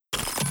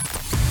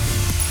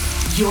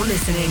You're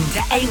listening to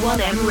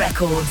A1M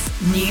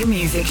Records New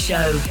Music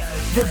Show.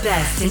 The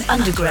best in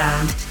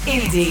underground,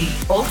 indie,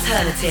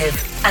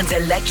 alternative, and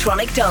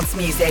electronic dance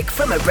music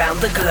from around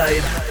the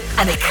globe.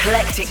 An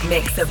eclectic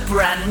mix of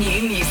brand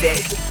new music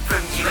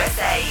from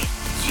USA,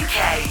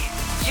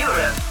 UK,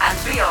 Europe,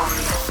 and beyond.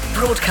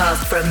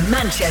 Broadcast from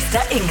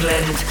Manchester,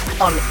 England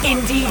on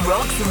Indie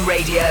Rocks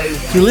Radio.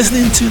 You're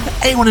listening to the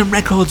A1M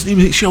Records New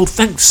Music Show.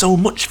 Thanks so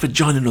much for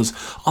joining us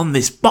on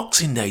this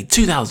Boxing Day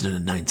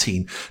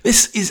 2019.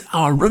 This is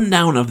our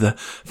rundown of the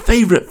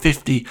favourite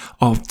 50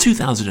 of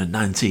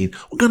 2019.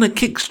 We're going to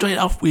kick straight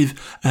off with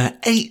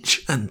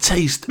Aitch and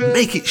Taste,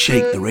 Make It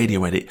Shake, the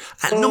radio edit.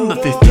 At number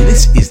 50,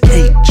 this is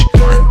Aitch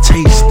and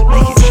Taste,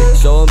 Make It Shake.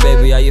 Show 'em,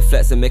 baby, how you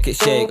flex and make it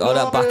shake. All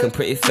that back and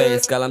pretty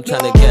face, girl, I'm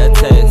trying to get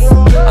a taste.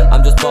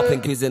 I'm just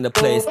bopping who's in the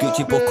place.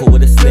 Gucci buckle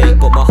with a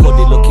snake, but my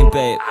hoodie looking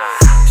babe.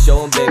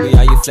 Show 'em, baby,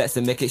 how you flex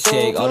and make it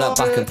shake. All that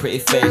back and pretty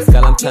face,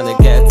 girl, I'm trying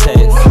to get a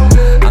taste.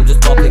 I'm just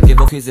bopping, give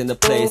up who's in the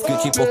place.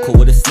 Gucci buckle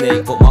with a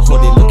snake, but my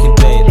hoodie looking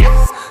babe.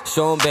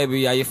 Show 'em,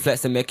 baby, how you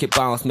flex and make it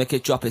bounce. Make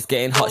it drop, it's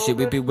getting hot shit,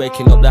 we be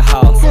waking up the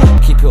house.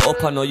 Keep it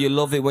up, I know you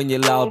love it when you're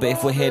loud, but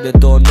if we hear the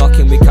door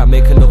knocking, we can't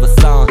make another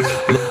sound.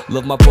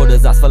 Love my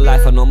brothers, that's for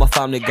life, I know my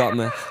family got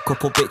me.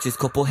 Couple bitches,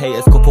 couple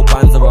haters, couple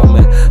bands around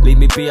me. Leave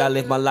me be, I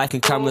live my life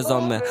and cameras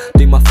on me.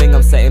 Do my thing,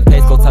 I'm setting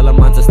pace, go tell a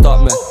man to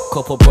stop me.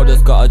 Couple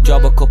brothers got a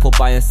job, a couple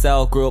buy and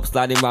sell. Grew up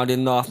sliding round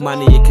in North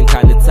Money, you can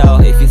kinda tell.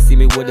 If you see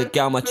me with a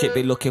gal, my chick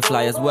be looking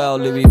fly as well.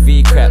 Louis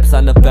V crepes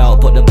and the belt,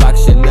 but the bag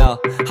Chanel.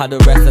 Had a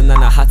rest and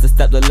then I had to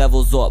step the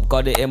levels up.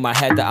 Got it in my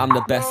head that I'm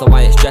the best, so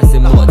I ain't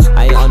stressing much.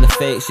 I ain't on the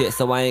fake shit,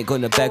 so I ain't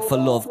gonna beg for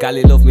love.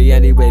 Gally love me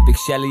anyway, Big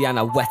Shelly, and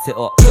I wet it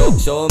up.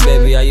 Show 'em,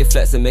 baby, how you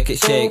flex and make it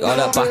shake. All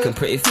that back and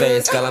pretty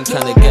face, girl, I'm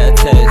trying to get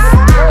a taste.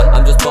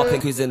 I'm just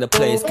bopping who's in the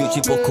place.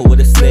 Gucci buckle with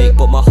a snake,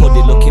 but my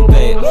hoodie looking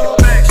babe.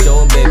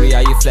 Show 'em, baby,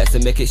 how you flex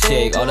and make it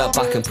shake. All that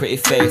back and pretty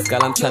face,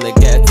 girl, I'm trying to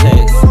get a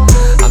taste.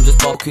 I'm just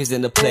bopping who's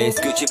in the place.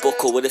 Gucci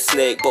buckle with a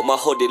snake, but my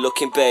hoodie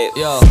looking babe.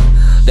 Yo,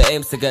 the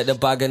aim's to get the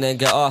bag and then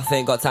get off.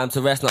 Ain't got time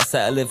to rest, not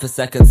settling for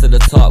seconds to the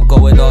top.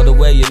 Going all the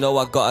way, you know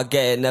I gotta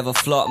get it, never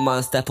flop.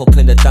 Man, step up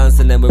in the dance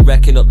and then we're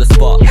wrecking up the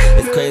spot.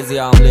 It's crazy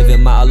how I'm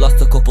living, man, I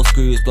lost a couple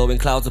screws. Blowing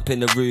clouds up in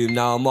the room,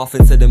 now I'm off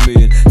into the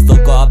moon.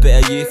 Still got a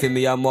bit of youth in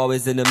me, I'm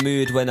always in the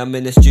mood. When I'm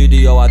in the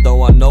studio, I don't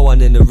want no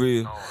one in the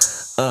room.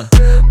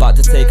 About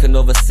to take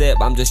another sip,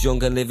 I'm just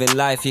young and living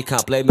life, you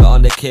can't blame it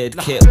on the kid.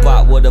 Kit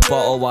back with a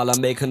bottle while I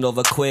make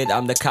another quid.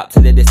 I'm the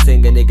captain of this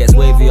thing and it gets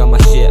wavy on my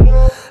ship.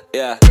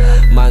 Yeah,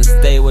 man,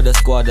 stay with the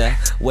squad there.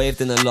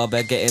 Waved in the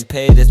lobby, getting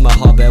paid is my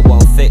hobby.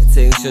 One thick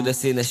thing, should've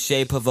seen the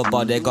shape of her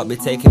body. Got me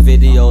taking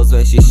videos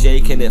when she's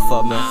shaking it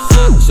for me.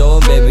 Show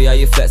 'em, baby, how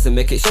you flex and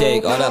make it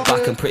shake. All that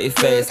back and pretty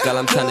face, girl,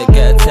 I'm trying to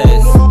get a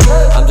taste.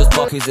 I'm just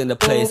who's in the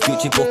place.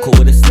 Gucci buckle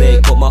with a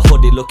snake, but my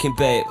hoodie looking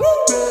babe.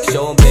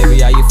 Show 'em,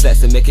 baby, how you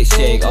flex and make it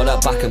shake. All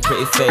that back and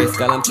pretty face,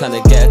 girl, I'm trying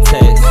to get a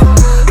taste.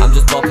 I'm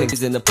just bopping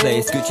who's in the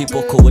place. Gucci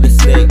buckle with a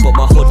snake, but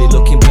my hoodie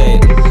looking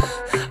babe.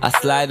 I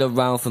slide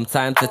around from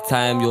time to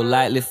time, you'll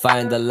likely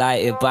find a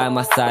lighted by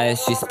my side.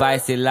 She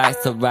spicy, likes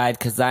to ride,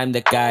 cause I'm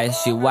the guy.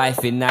 She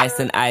wifey, nice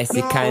and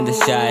icy, kinda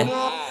shy.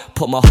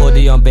 Put my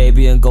hoodie on,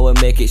 baby, and go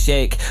and make it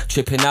shake.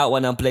 Tripping out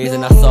when I'm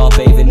blazing, I saw a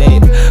bathing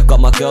ape. Got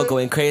my girl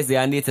going crazy,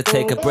 I need to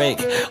take a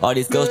break. All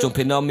these girls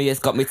jumping on me, it's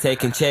got me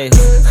taking chase.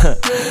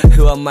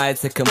 Who am I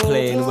to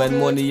complain when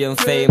money and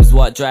fame's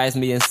what drives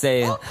me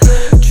insane?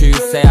 True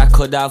say I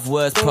could have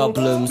worse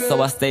problems,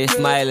 so I stay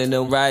smiling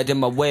and riding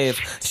my wave.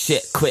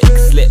 Shit, quick,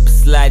 slip,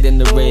 slide in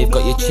the rave.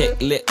 Got your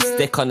chick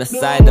lipstick on the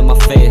side of my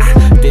face.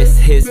 This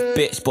his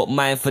bitch, but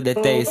mine for the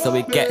day, so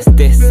it gets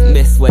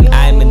dismissed when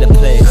I'm in the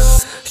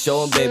place.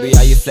 Show 'em, baby,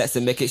 how you flex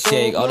and make it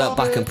shake. All that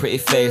back and pretty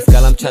face,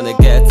 girl, I'm trying to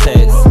get a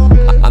taste.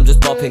 I'm just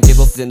bopping, give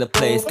up in the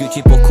place.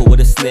 Gucci buckle with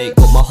a snake,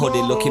 but my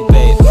hoodie looking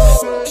babe.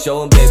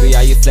 Show 'em, baby,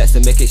 how you flex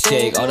and make it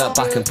shake. All that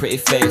back and pretty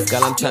face,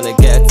 girl, I'm trying to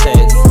get a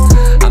taste.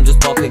 I'm just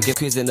bopping, give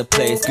who's in the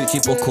place. Gucci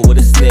buckle with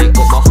a snake,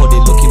 but my hoodie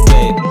looking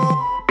babe.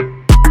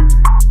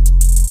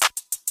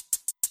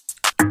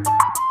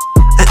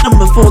 At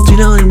number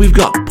 49, we've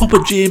got Pupa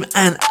Jim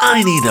and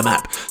I Need a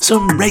Map,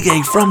 some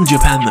reggae from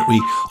Japan that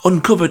we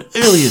uncovered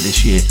earlier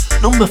this year.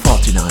 Number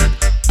 49,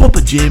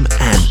 Pupa Jim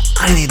and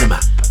I Need a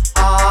Map.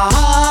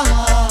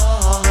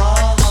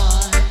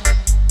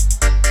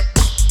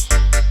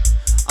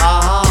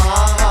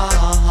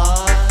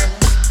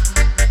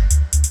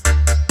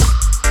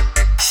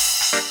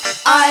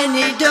 I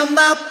need a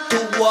map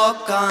to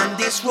walk on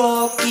this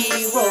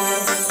rocky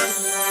road.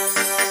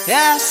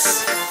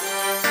 Yes,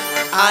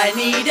 I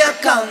need a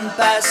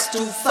compass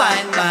to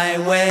find my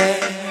way.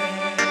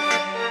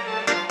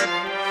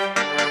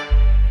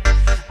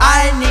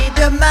 I need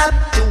a map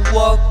to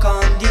walk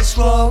on this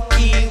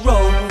rocky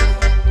road.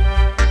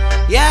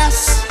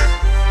 Yes,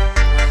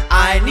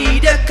 I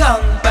need a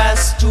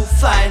compass to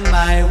find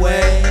my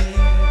way.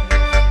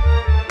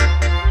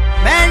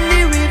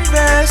 Many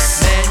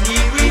rivers,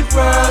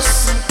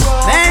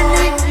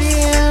 many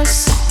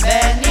years,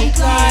 many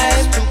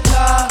climbs to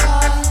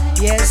climb.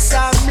 Yes,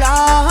 I'm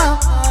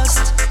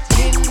lost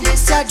in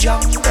this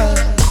jungle.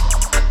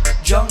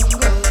 jungle.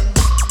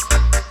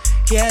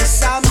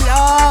 Yes, I'm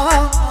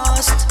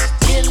lost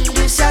in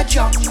this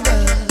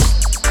jungle.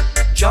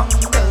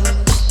 Jungle.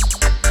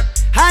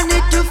 I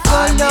need to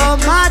follow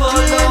my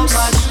dreams,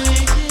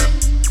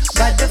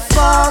 but the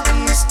fog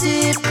is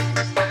deep.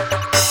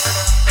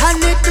 I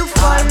need to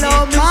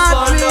follow my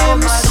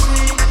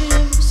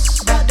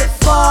dreams, but the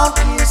fog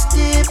is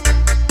deep.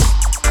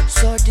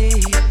 So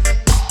deep,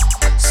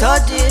 so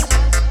deep,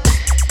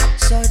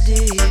 so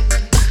deep.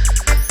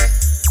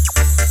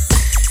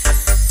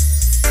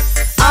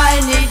 I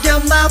need a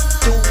map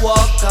to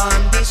walk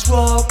on this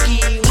rocky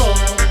road.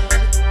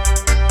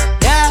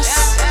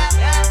 Yes,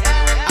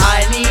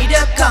 I need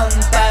a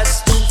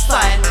compass to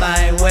find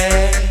my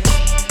way.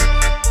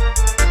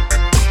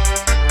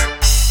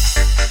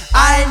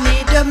 I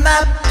need a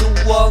map to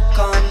walk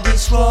on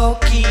this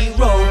rocky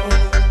road.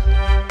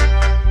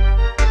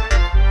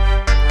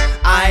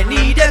 I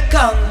need a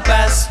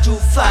compass to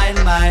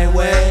find my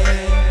way.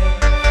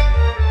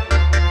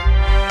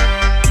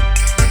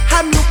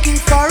 I'm looking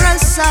for a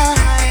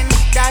sign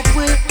that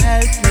will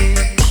help me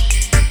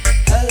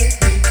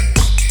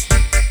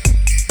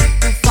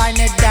to find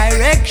a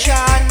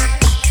direction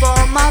for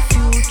my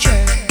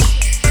future.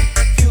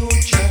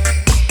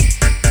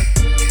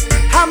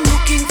 I'm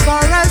looking for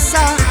a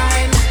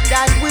sign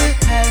that will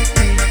help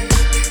me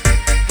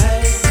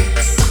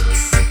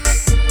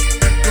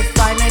to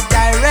find a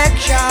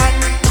direction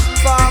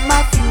for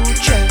my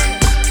future.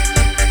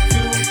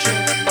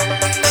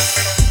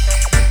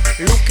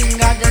 Looking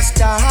at the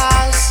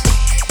stars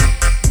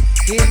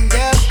in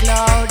the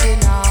cloudy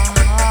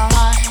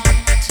night.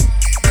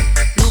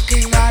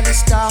 Looking at the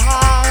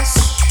stars,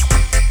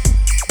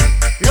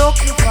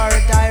 looking for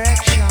a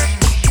direction.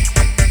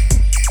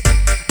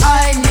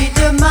 I need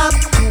a map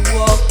to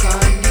walk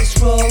on this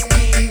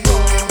rocky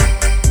road.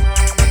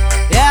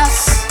 Yes,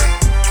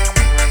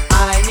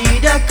 I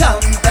need a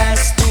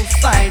compass to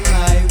find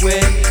my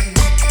way.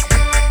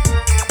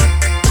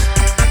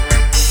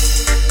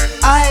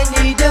 I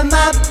need a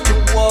map to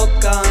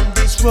walk on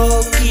this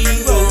rocky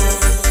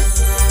road.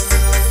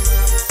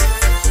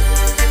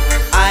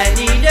 I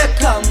need a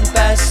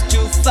compass to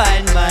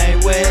find my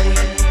way.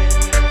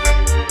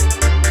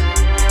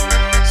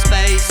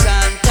 Space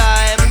and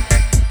time,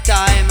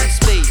 time and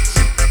space.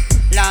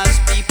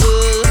 Lost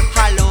people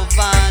all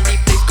over the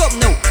place. Come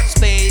now.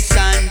 Space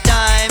and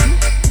time,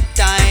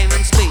 time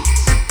and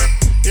space.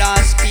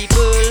 Lost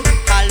people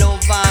all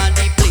over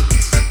the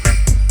place.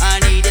 I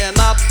need a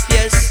map,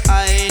 yes,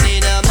 I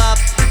need a map.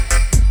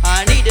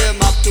 I need a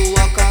map to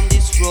walk on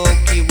this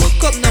rocky road.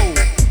 Come now.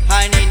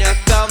 I need a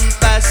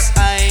compass,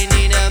 I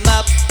need a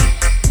map.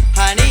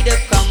 I need a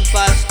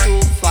compass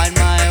to find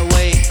my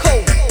way.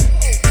 Come.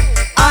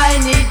 I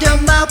need a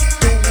map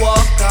to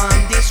walk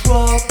on this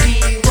rocky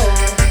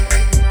road.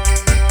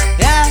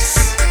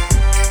 Yes,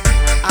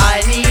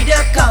 I need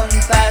a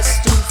compass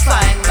to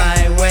find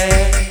my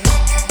way.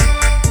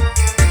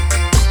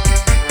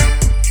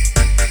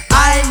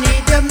 I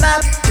need a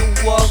map to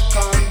walk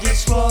on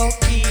this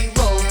rocky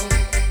road.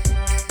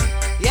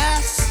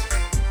 Yes,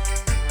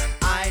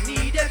 I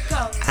need a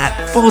compass.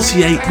 At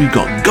 48, we've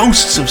got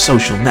Ghosts of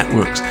Social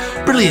Networks.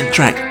 Brilliant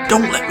track,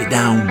 Don't Let Me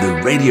Down,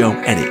 the radio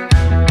edit.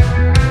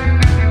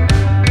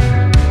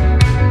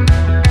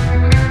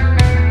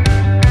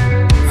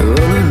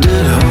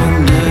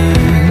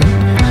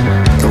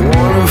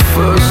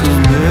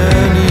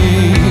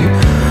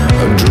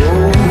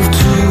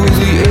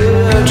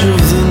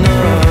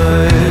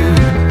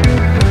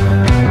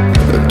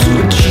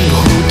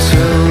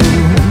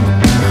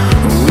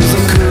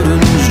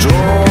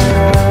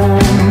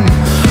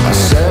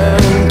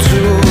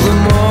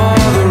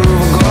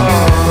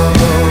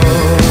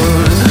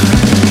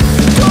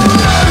 Don't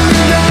let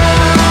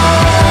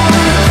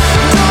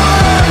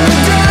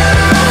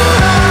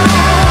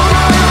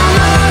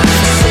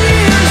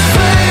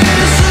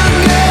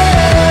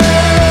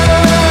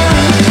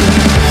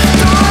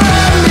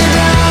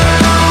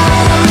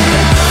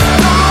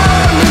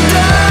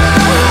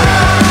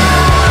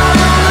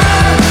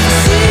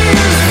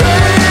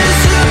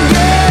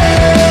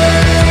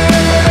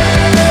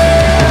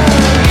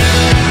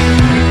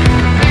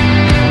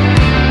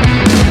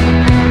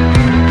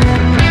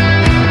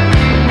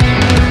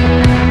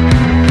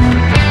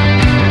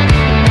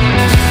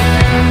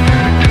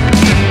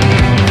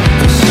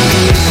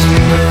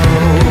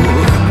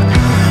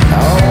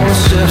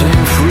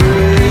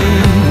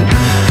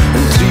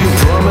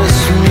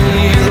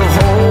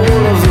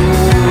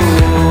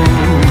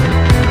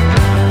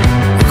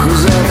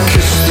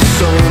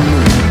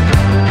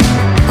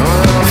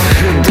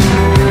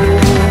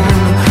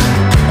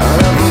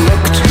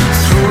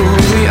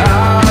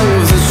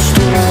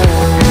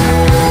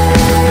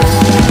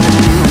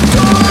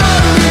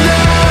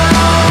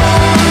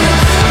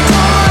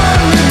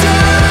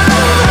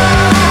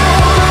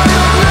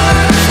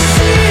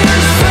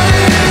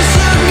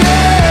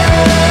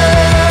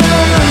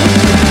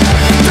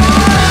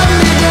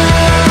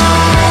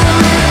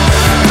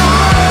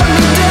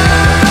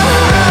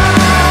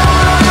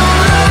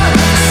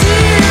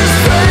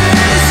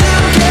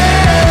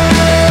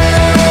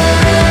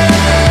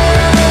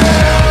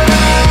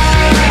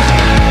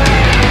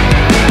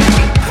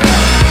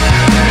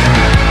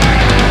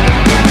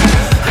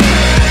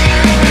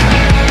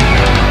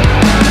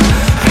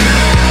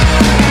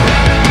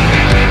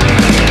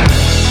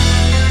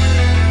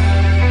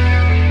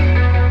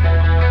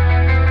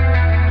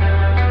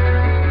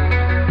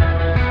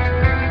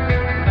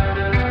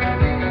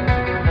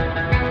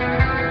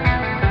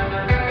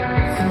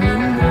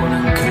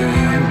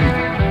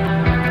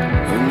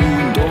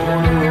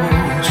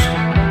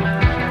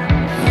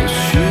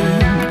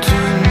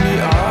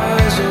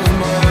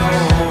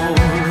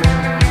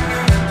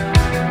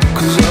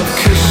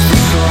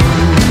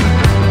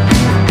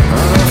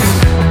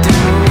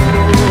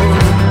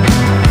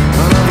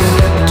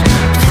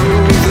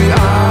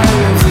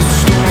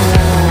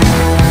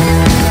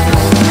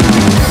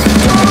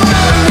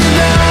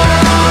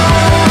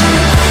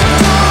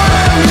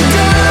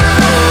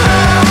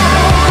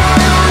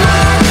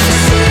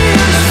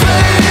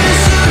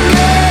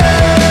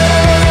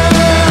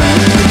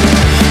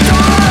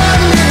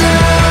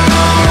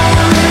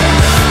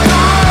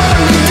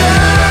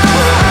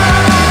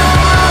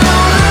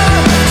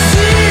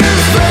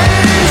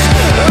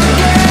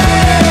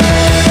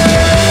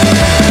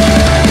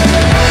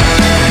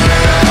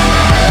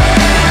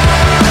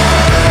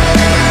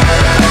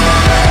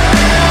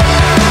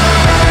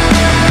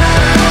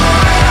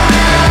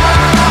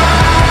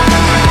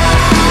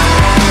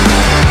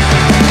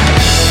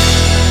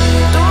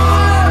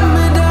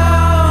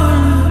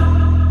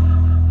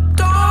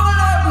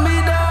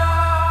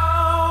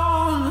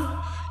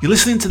You're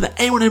listening to the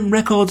A1M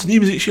Records New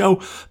Music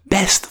Show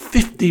Best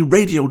 50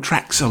 Radio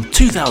Tracks of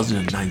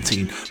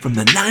 2019 from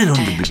the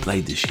 900 we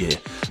played this year.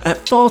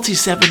 At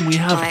 47 we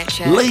have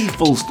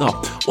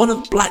Layfullstop, one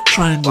of Black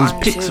Triangle's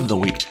picks of the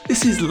week.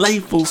 This is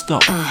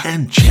Layfullstop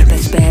and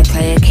Cherries. Spare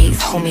player case,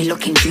 homie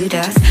looking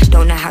Judas.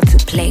 Don't know how to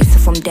play, so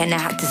from then I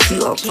had to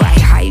suit up. Right,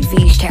 high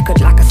V's,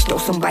 checkered like I stole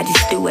somebody's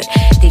Stewart.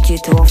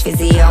 Digital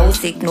physio,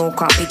 signal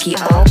can't pick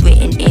it up.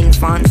 Written in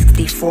font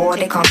 64,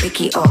 they can't pick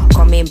it up.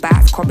 Coming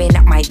back, coming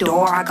at my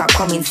door, I got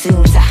coming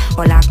soon.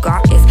 All I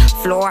got is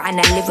floor and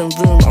a living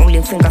room.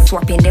 Only finger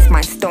swapping, this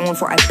my stone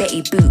for a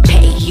Betty boot.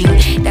 Petty you,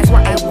 that's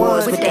what I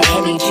was with the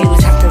heady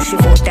Jews. Have to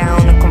shrivel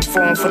down and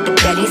conform for the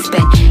belly.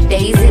 Spent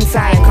days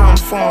inside,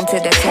 conform to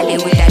the telly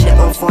with that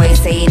little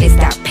voice saying it's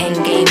that pen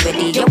game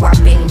ready. Yo,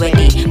 I've been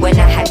ready when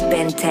I had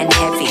been 10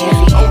 heavy.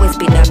 Always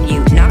been a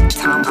mute, not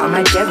Tom. I'm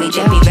a Jerry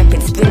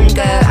reppin'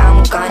 Springer.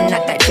 I'm gone,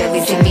 not that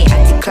Cherries in me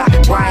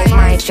anti-clockwise.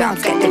 My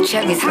job's get the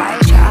cherries like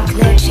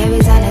chocolate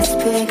cherries on a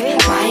sprig.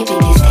 My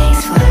biggest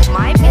tasteful,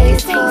 my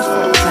biggest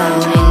tasteful.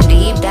 Drowning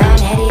deep down,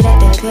 headed at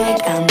the break.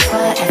 I'm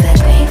forever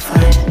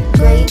grateful,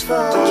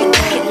 grateful. You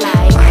take it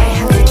like I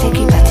have to take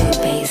you back to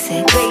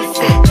basic.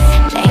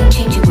 Lane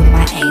change you with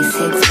my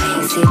A6,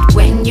 basic.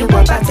 When you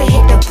about to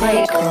hit the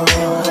break, oh.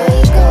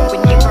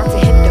 When you about to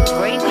hit the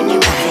break, when you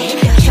about to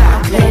hit the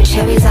chocolate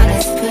cherries on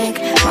a sprig.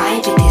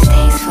 My biggest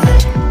tasteful,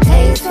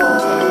 tasteful.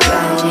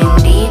 Drowning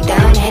deep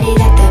down,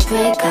 headed at the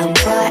break. I'm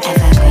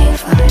forever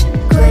grateful,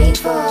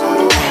 grateful.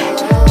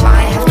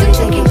 Might have to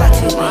take it back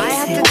to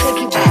basic.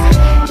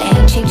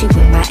 Lane change you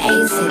with my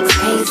A6,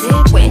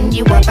 basic. When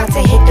you about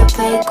to hit the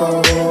break,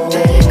 oh.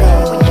 When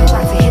you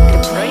about to hit the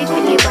break,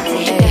 when you about to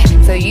hit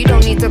the. So you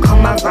don't need to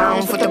come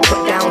around for the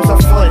put downs or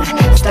full.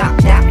 Stop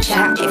that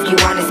chat. If you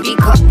wanna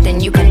speak up, then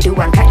you can do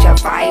and catch a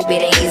vibe.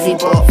 It ain't easy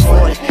but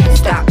full.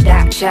 Stop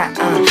that chat.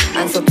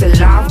 And so to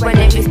laugh when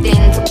everything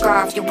took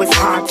off, it was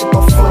hard to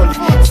go full.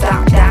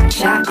 Stop that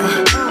chat.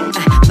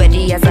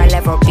 Ready as I'll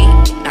ever be.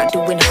 Not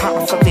doing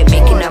half of it,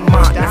 making a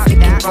mark, not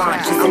sticking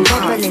branches and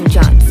babbling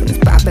Johnsons,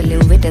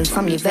 babbling rhythms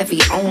from your very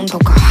own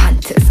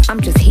Pocahontas. I'm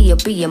just here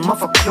being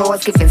mother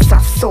claws, giving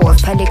soft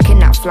sauce,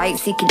 pelican at flight,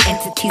 seeking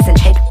entities and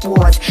head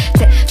wars.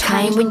 Set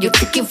time when you're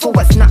ticking for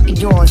what's not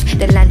yours.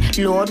 The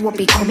landlord will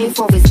be coming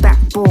for his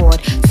backboard.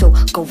 So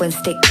go and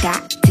stick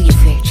that to your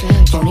fridge.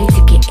 Don't need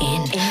to get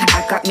in.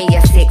 I got me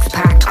a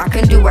 6-pack. I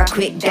can do a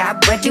quick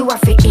dab. Where do I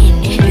fit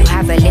in? You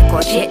have a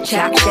little chit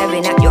chat,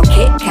 staring at your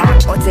Kit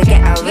Kat, or to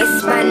get a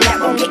wristband that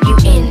won't get you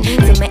in.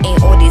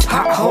 Cementing all these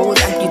potholes,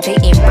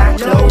 amputating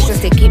backloads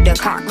just to keep the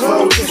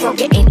cockroaches from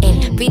getting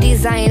in.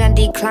 Redesign and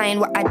decline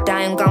what I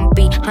dime gone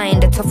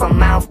behind the tougher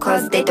mouth,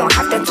 cause they don't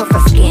have the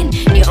tougher skin.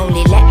 You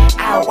only let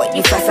out what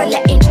you first are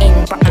letting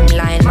in. Bottom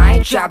line, my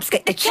jobs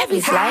get the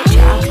cherries like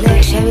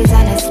chocolate cherries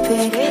on a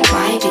sprig.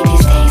 My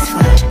biggest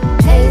tasteful,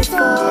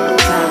 tasteful.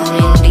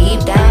 Drowning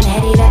deep down,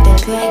 headed at the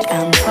break.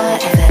 I'm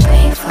forever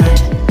grateful,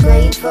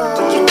 grateful.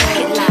 You take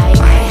it like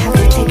I have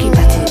to take you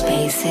back to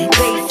basic.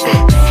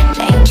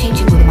 Lane change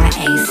you with my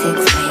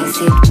A6,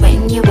 basic.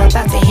 When you about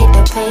to hit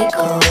the break,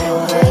 oh.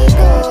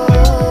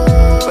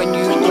 When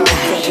you about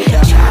to hit the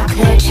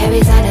chocolate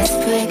cherries on a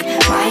sprig.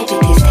 My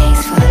biggest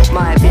tasteful,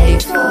 my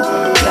biggest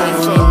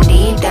drowning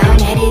deep down,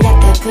 headed at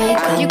the break.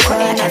 I'm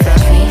forever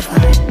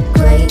grateful,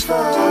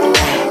 grateful.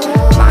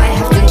 Might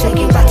have to take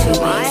you back to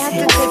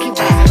basic.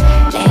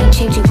 Lane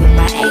change you with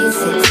my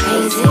A6,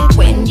 basic.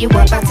 When you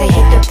about to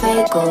hit the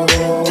break, oh.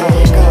 When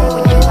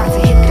you about to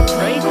hit the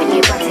break, when you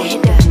about to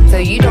hit the. So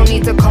you don't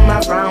need to come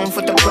around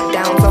for the put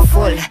downs or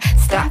full.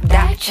 Stop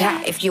that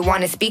chat. If you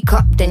wanna speak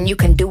up, then you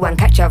can do and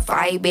catch a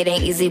vibe. It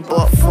ain't easy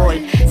but full.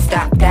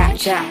 Stop that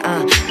chat.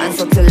 And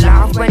so to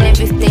laugh when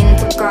everything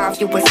took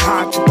off, it was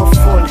hard to go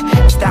full.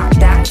 Stop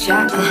that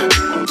chat.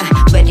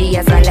 Ready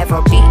as I'll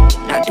ever be.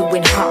 Not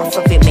doing half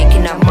of it,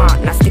 making a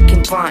mark, not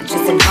sticking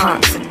branches and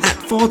hearts. At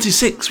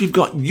 46, we've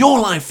got Your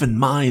Life and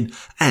Mine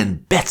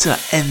and Better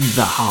End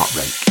the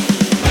Heartbreak.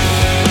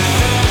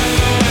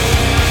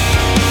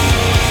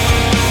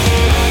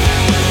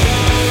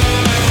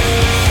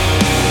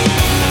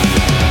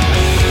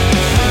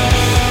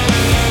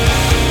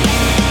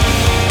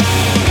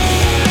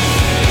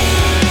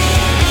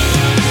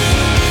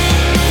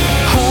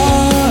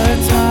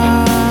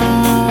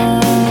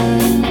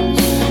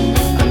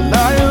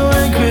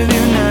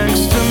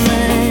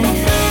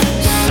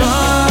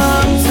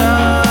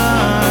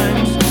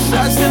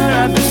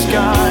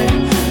 Sky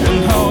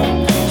and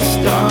hope the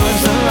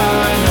stars align.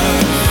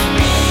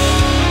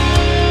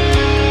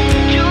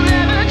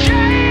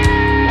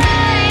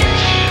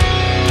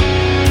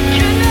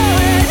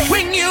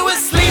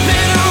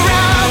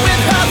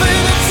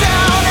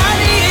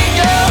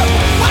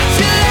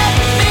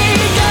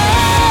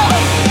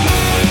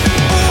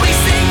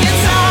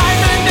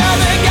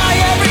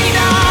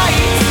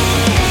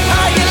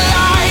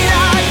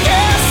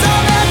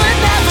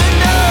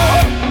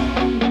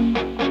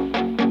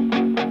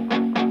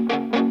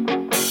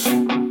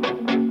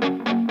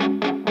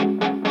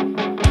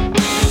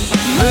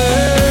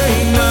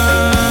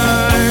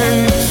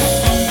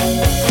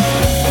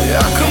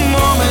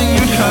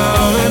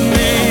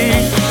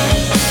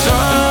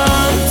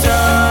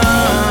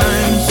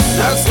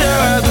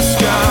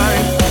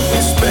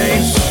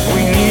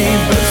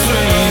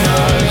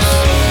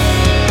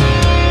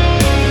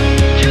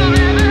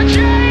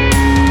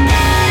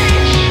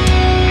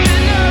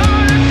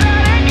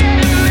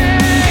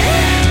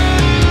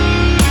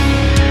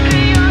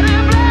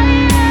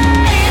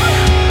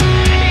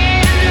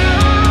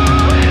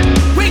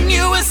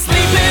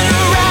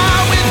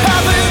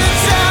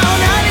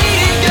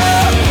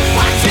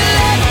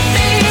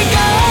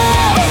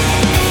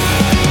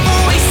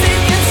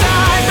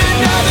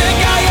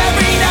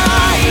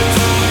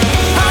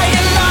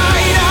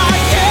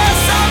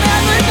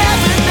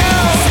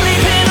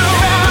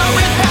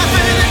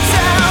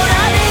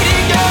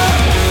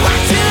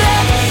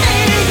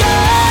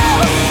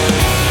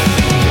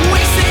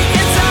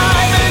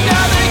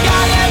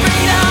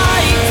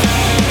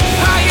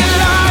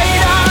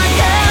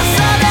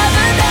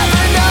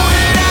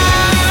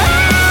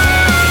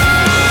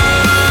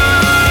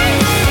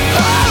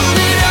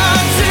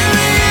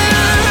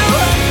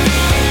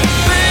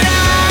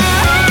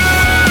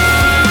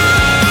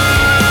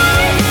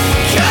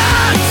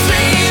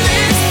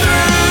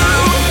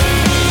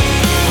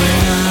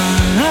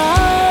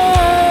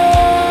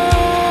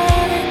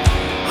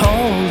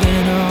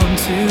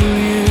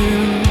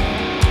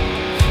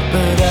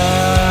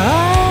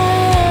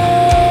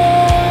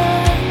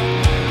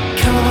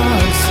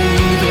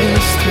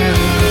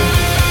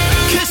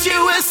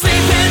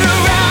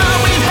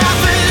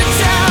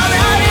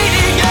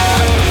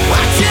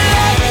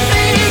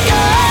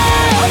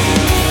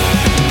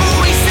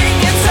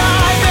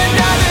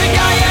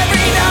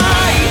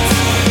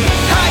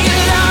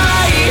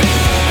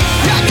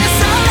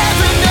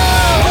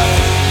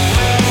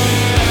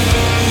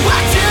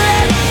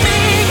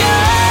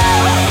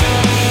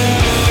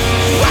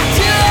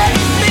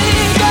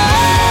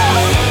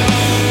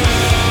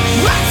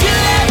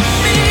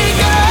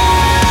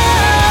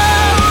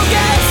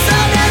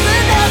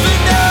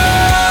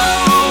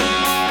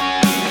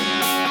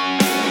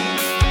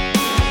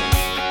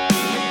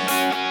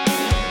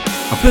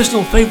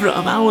 personal favourite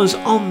of ours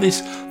on this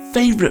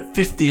Favourite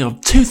 50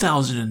 of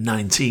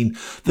 2019,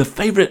 the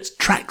favourite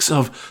tracks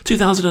of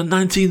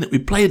 2019 that we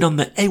played on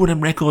the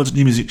A1M Records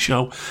New Music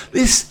Show.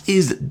 This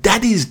is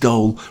Daddy's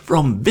Dole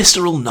from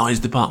Visceral Noise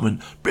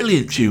Department.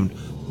 Brilliant tune,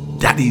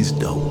 Daddy's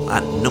Dole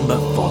at number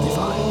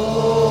 45.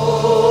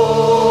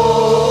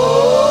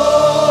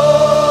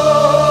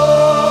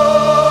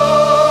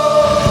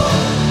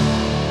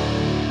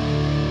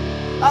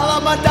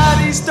 My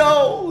daddy's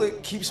dole,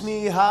 it keeps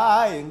me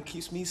high and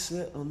keeps me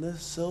set on the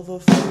silver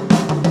floor.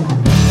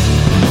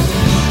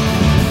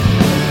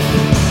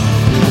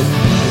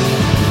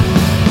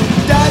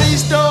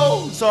 Daddy's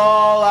dole's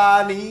all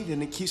I need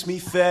and it keeps me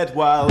fed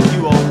while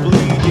you all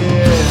bleed,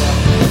 yeah.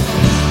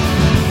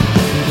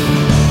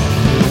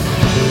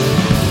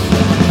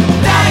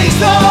 Daddy's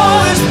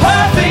dole is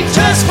perfect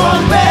just for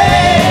me.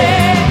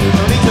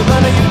 No need to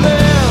learn how you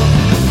live.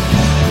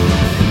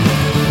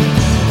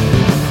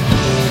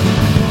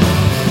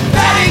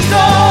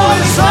 Dole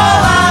is all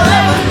I'll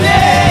ever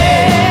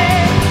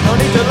need. No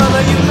need to learn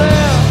how you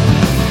live.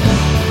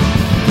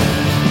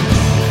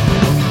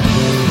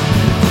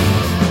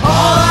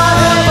 All I'll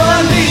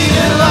ever need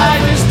in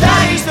life is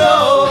Daddy's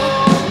dole.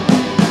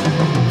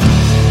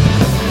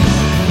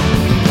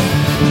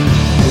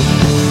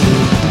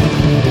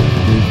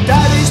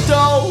 Daddy's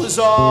dole is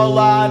all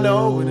I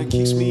know, and it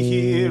keeps me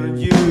here and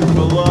you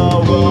below.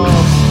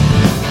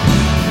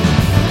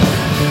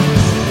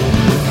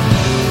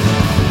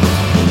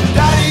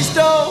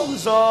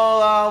 Is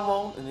all I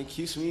want, and it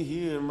keeps me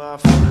here in my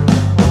front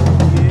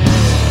home, yeah.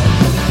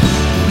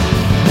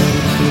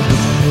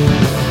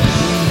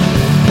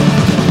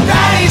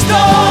 Daddy's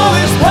dole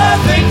is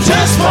perfect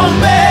just for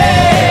me.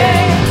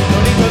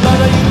 Don't need to learn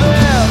how you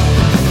live.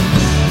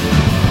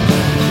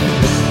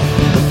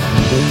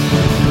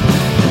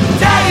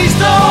 Daddy's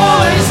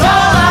dole is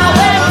all I'll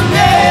ever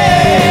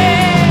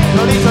need.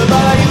 Don't need to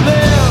learn how you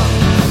live.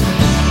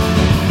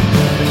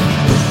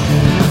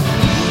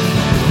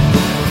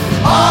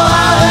 All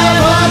I'll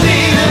ever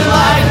need in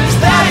life is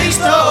Daddy's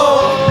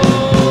dole.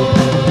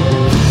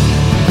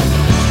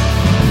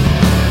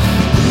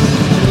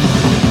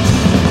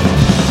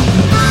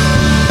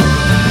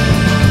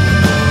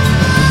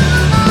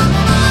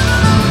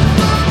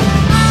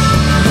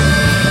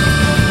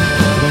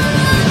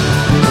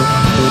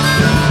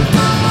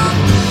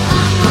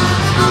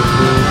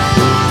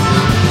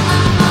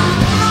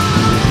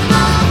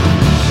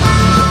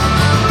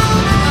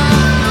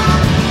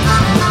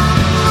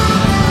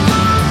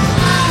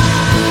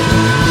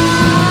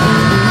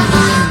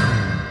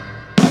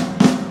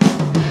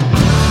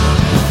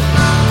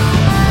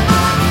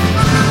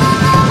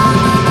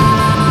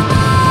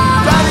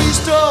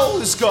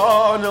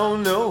 Gone, oh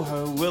no,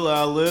 how will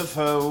I live,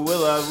 how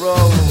will I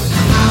roll?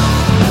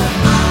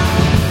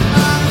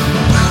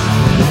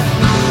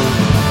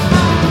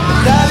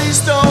 Daddy's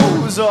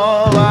dole was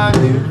all I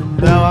knew, and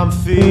now I'm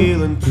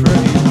feeling pretty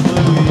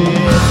blue,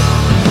 yeah.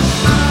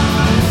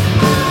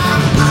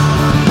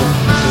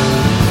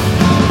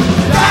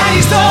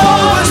 Daddy's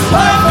dole was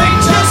perfect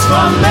just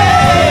for me.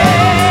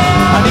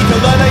 I need to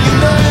learn how you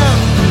live.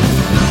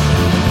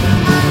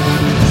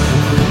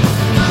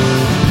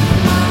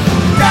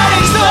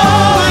 Daddy's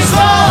dole is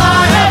all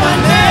I ever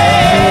need.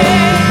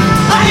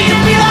 I need to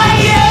be like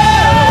you.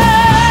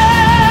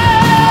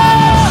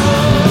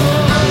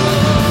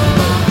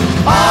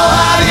 All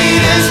I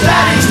need is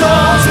Daddy's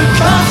dole to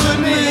comfort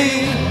me.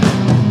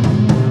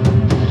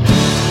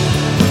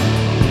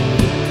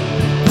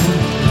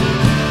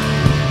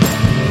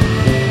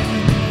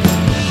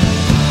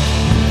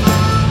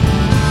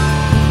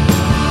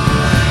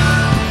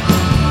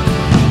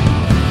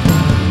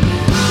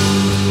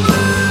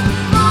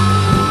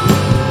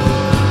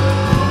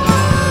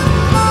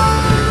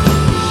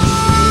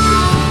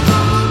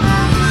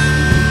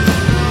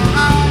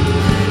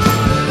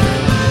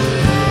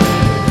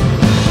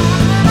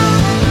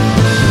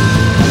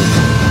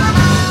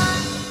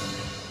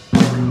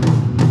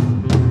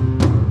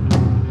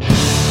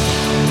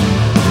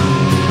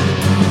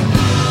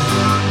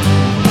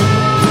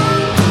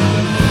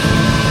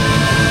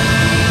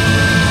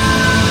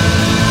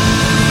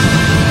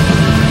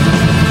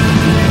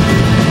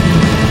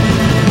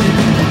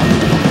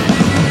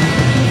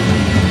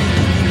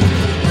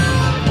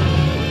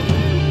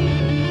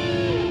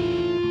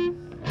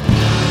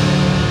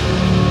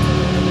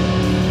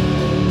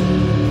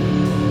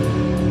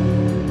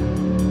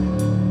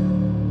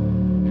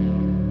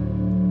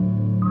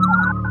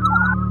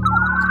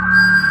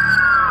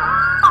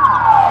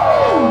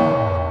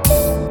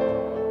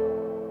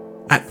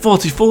 At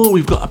 44,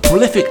 we've got a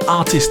prolific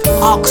artist,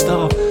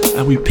 Arkestar,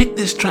 and we picked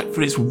this track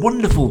for its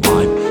wonderful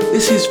vibe.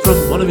 This is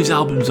from one of his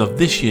albums of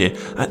this year.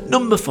 At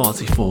number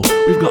 44,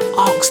 we've got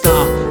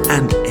Arkestar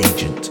and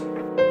Agent.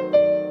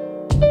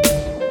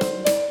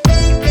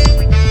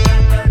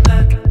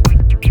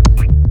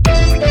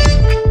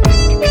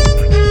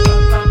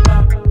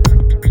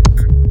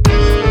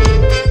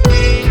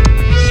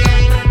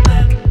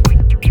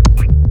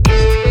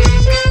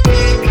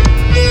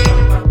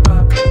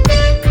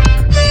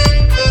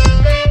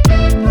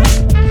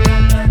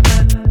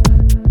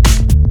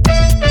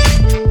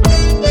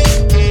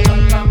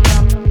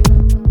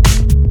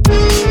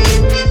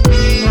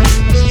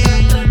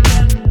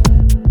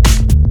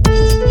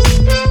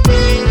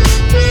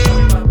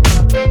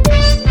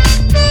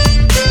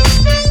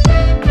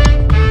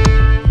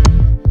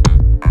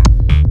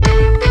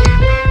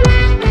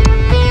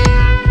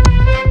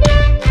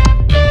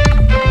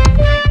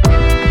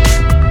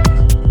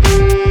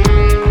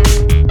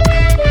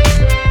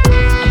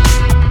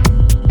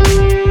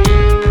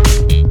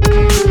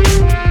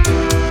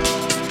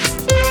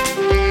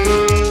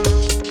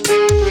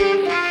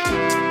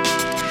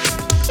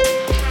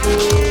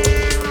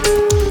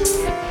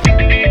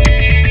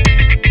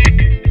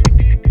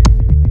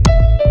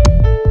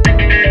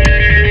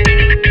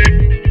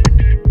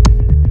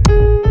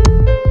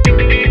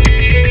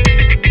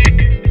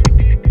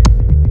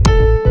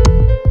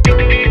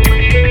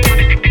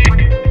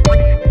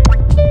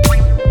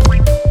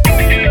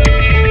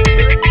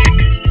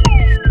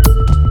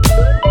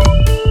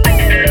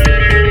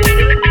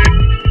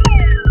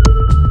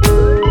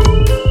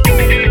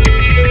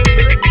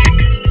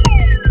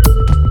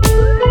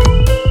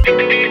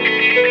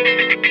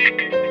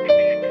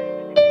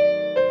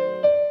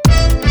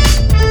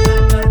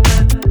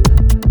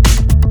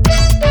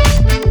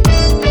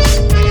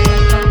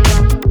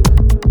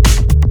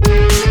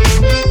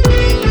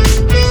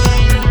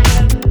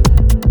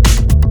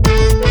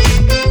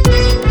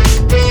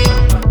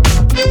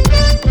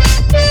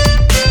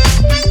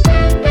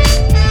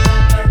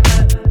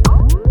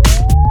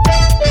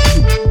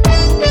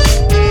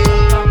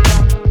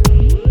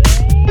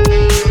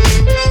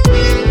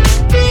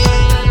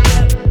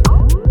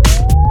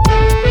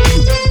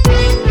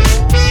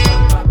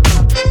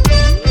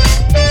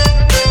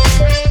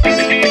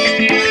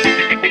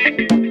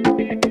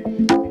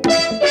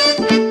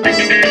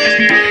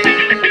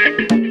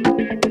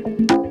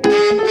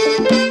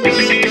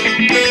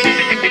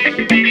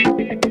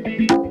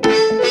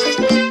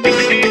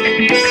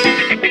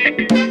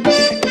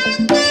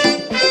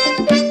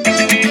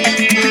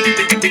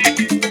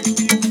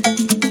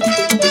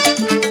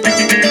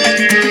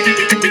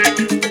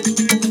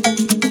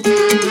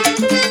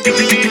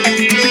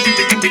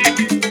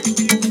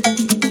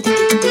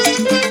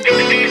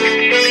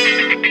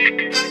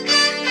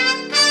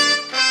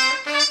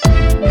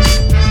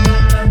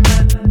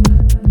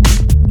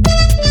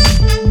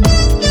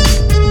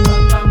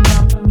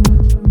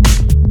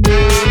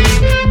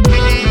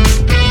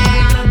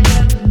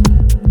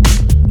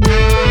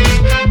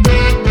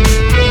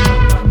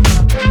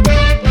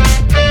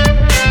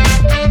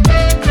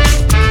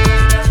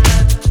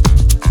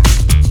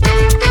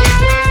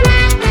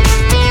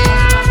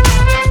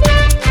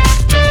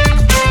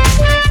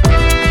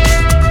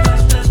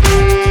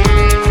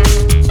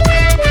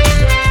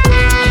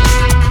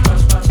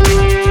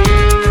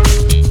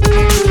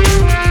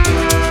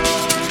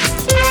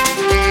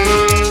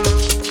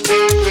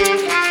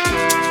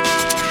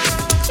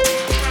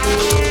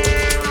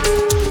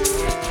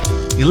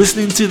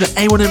 listening to the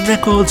A1M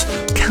Records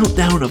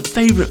countdown of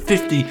favourite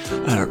 50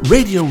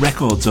 radio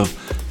records of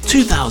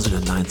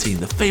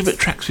 2019, the favourite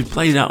tracks we've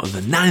played out of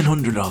the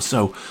 900 or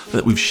so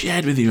that we've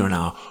shared with you on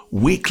our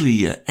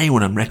weekly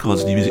A1M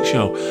Records New Music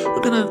Show. We're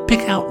going to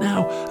pick out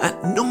now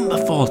at number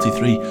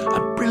 43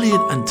 a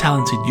brilliant and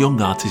talented young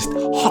artist,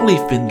 Hollie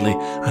Findlay,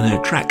 and her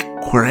track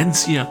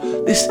Querencia.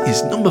 This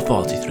is number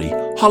 43,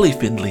 Hollie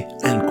Findlay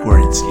and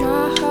Querencia.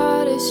 My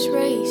heart is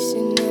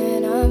racing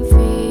and I'm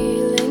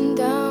feeling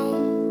down.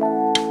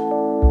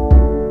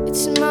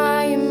 It's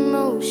my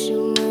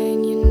emotion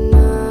when you're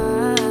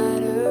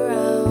not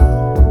around.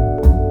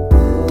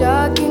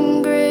 Dark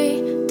and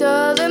grey,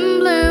 dull and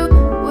blue,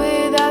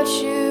 without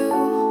you,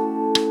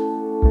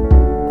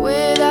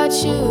 without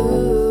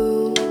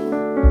you.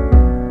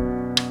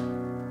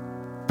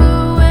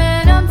 But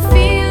when I'm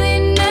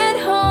feeling at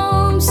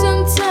home,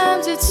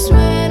 sometimes it's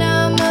when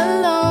I'm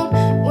alone,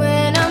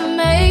 when I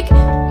make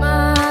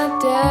my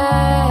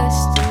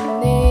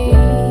destiny.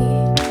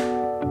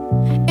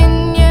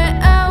 And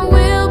yet I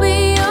will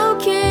be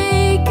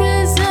okay,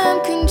 'cause I'm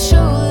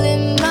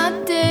controlling my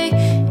day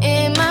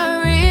in my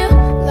real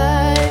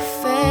life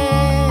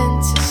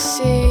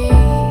fantasy.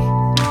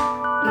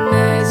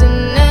 There's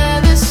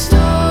another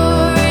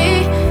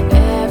story,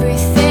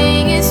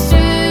 everything is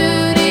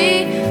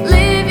duty,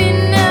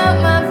 living out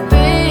my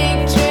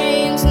big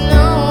dreams,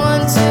 no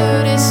one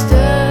to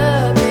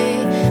disturb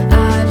me.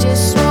 I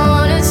just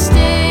wanna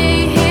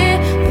stay here,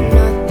 but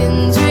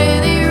nothing's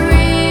really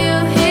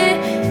real here.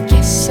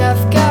 Guess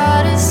I've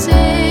gotta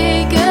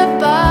say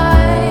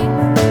goodbye,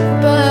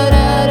 but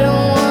I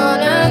don't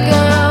wanna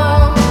go.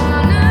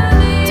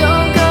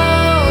 Don't go,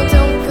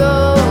 don't go,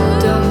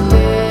 don't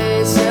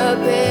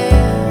disappear.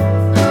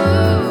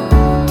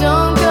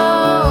 Don't go,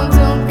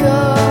 don't go,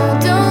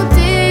 don't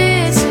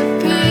disappear.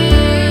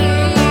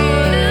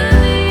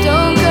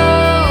 Don't go,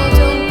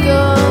 don't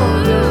go,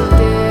 don't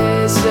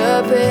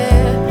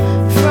disappear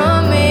from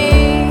me,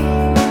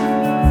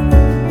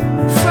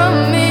 from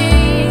me.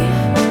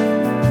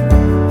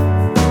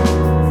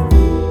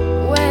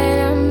 When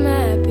I'm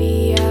happy,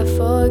 I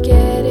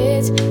forget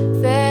it's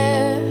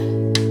there.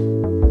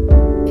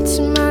 It's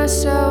my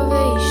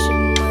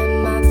salvation when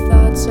my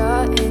thoughts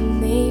are in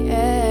the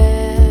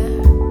air.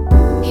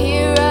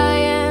 Here I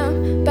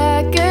am,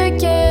 back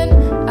again.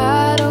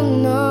 I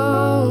don't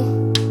know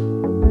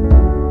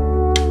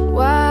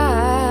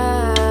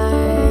why.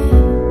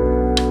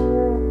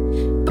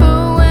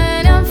 But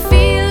when I'm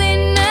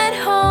feeling at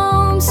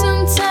home,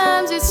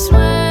 sometimes it's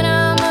when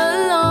I'm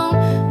alone,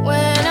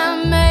 when I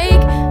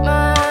make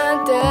my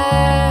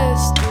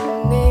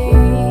destiny.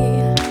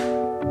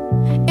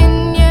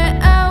 And yet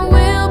I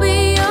will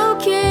be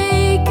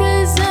okay,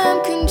 'cause I'm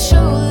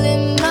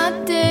controlling my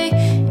day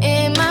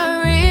in my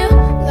real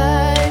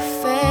life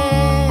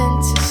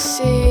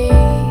fantasy.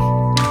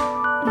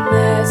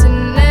 There's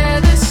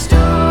another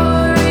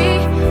story,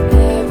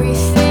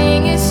 everything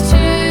is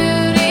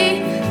duty,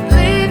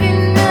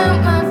 living out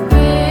my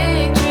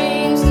big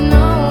dreams,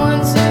 no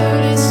one to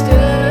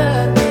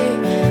disturb me.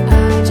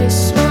 I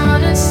just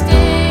wanna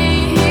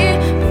stay here,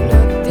 but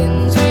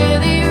nothing's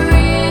really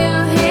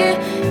real here.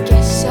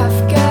 Guess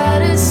I've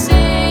gotta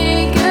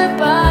say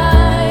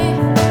goodbye.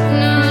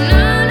 No,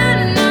 no, no,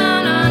 no,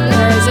 no.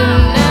 There's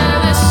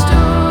another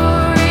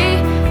story,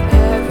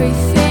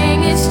 everything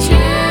is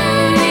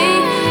duty,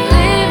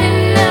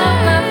 living out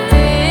my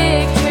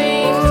big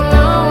dreams,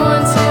 no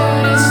one to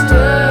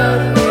disturb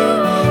me.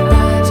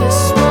 I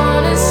just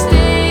wanna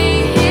stay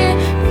here,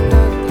 but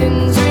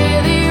nothing's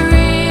really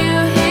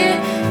real here.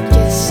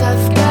 Guess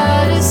I've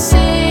gotta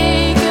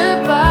say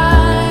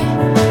goodbye,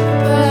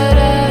 but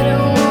I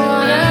don't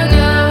wanna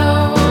go.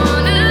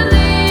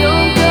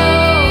 Don't go,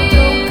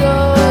 don't go,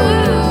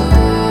 don't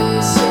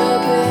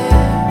disappear.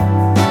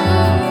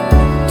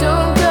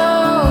 Don't go,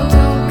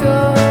 don't go,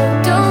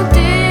 don't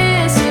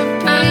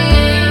disappear.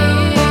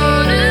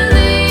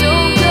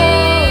 Don't go,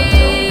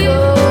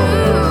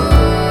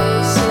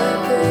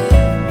 disappear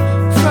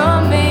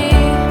from me,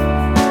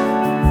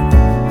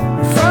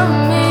 from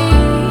me.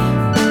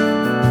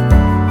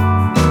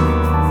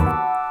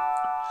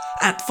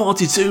 At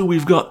 42,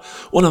 we've got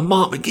one of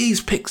Mark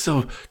McGee's picks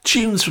of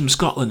tunes from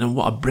Scotland, and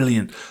what a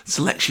brilliant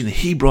selection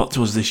he brought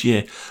to us this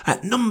year.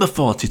 At number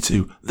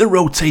 42, The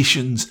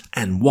Rotations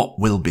and What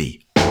Will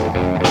Be.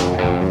 Don't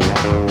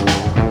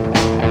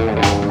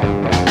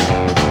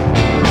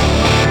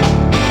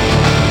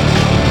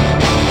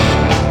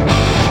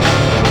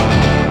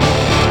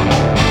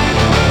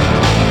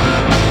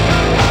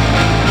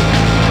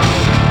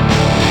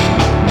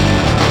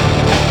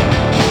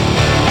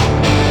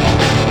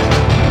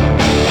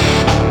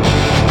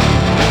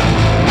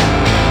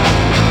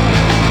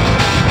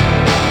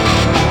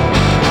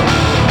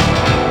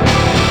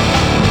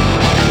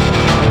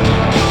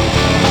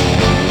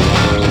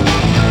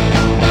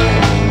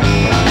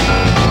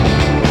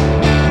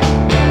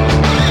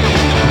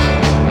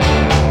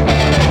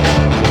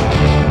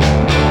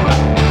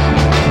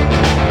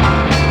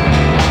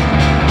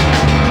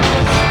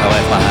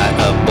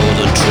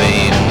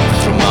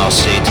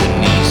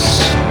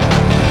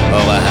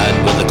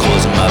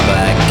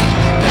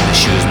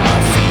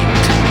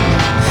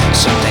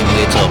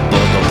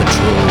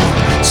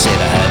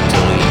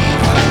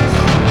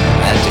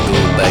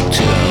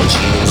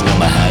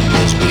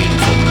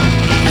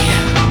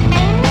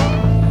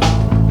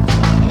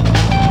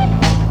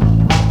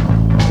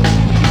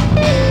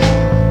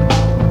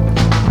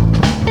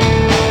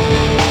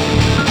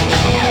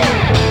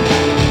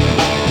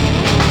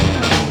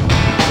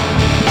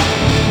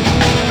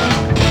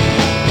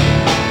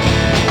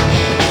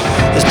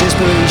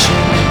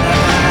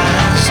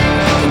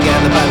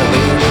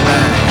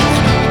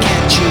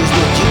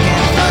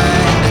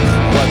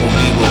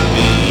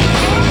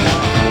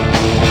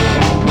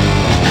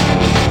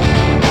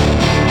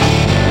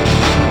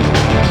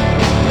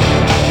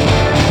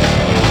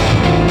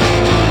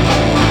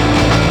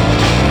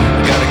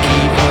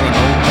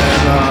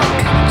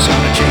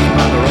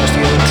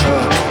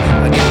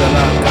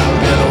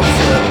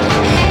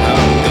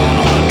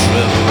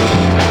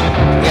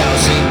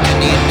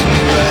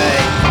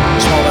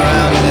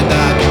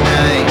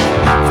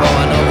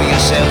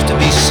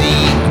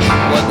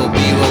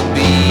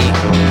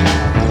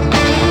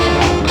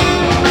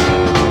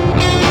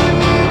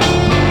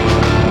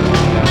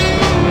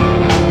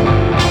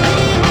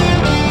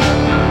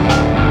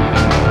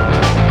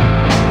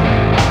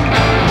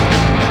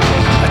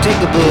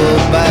bull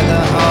by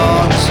the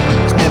horns.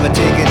 It's never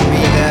taken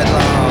me that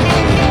long,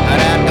 and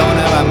I don't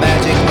have a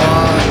magic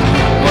wand.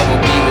 What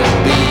will be will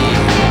be.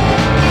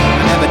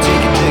 I never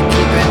take it to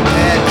keeping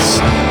pets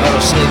or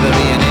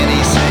slavery in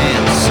any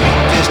sense.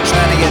 Just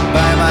trying to get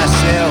by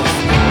myself.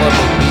 What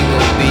will be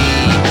will be.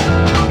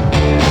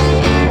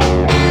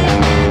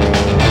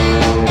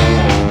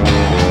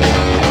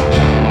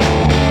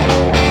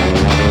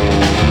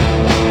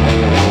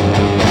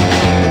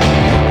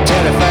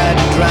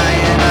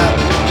 Drying up,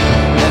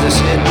 as I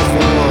said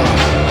before,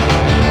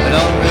 I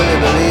don't really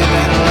believe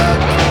in luck,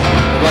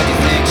 what you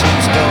think's in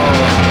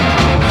store.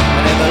 I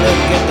never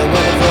look at the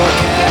weather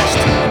forecast,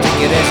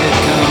 take it as it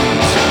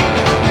comes.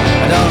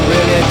 I don't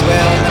really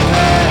dwell in the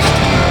past,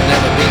 I'll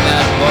never be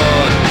that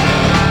bored.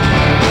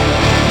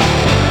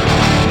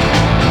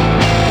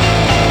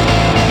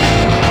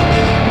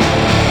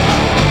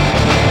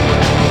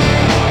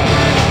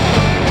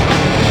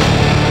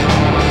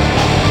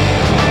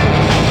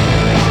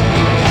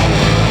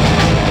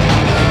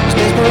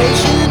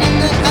 Desperation in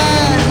the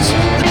eyes,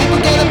 the people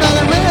gather by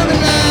the railway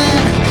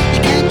line. You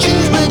can't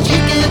choose what you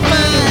can't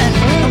find,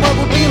 and what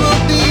will be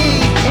will be.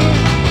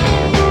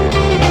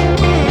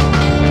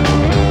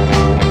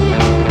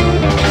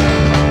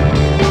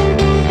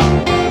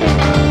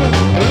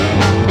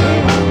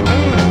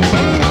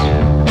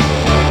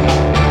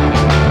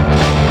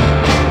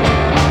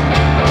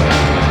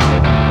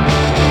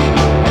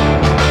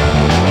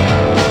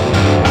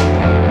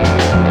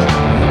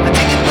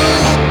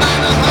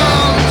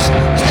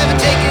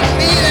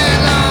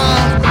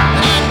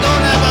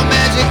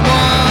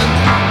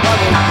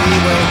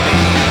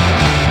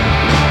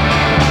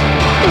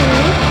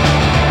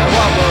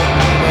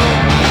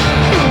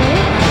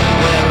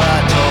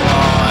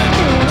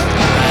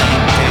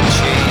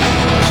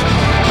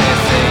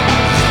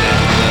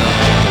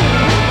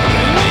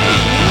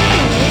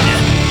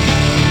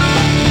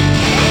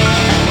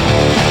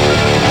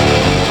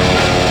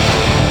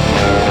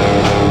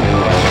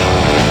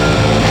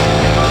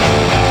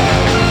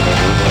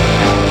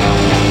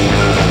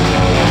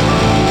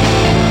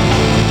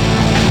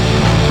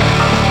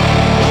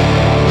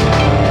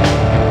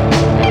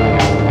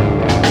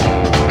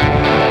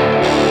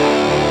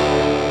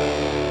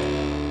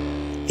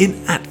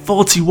 In at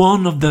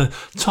 41 of the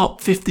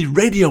top 50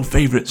 radio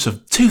favourites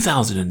of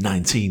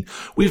 2019,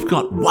 we've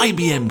got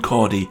YBM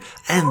Cordae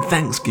and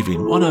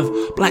Thanksgiving, one of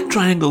Black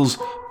Triangle's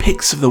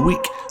picks of the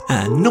week,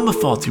 and number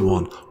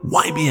 41,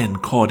 YBM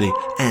Cordae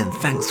and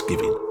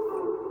Thanksgiving.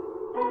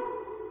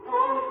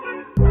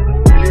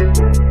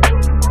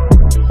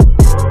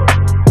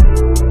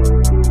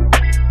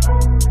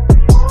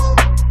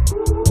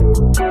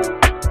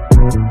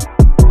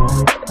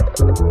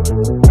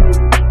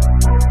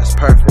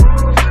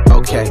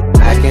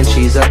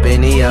 Cheese up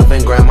in the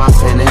oven, grandma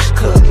finished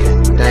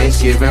cooking.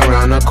 Thanksgiving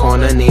round the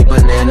corner, need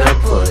banana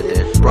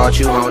pudding. Brought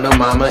you home to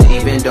mama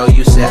even though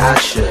you said I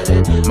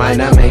shouldn't. Might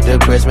not make the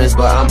Christmas,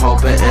 but I'm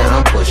hoping and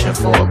I'm pushing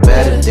for a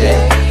better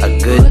day. A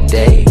good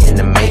day in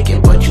the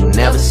making, but you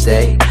never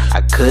stay.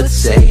 I could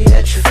say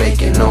that you're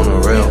faking on the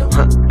real.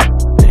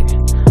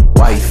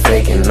 Why you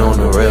faking on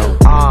the real?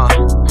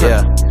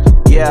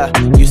 Yeah,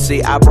 you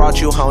see I brought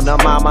you home to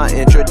mama,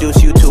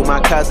 introduced you to my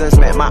cousins,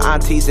 met my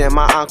aunties and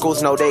my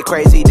uncles. Know they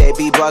crazy, they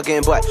be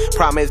bugging, but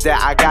promise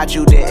that I got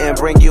you, didn't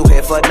bring you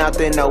here for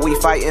nothing. No, we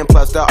fighting,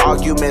 plus the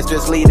arguments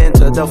just leading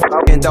to the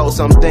fucking though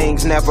some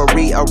things never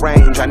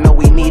rearrange. I know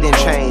we needin'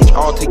 change,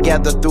 all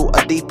together through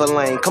a deeper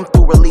lane. Come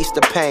through, release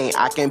the pain.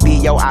 I can be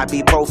your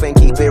ibuprofen,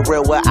 keep it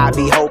real what I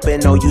be hoping.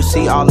 No, you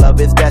see all of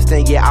it's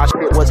destined, yeah, our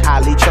shit was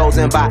highly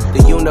chosen by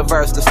the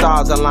universe, the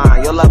stars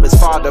align. Your love is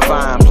far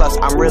divine, plus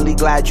I'm really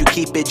glad you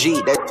keep it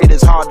G, that shit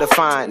is hard to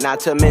find. Not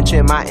to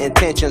mention my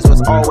intentions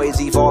was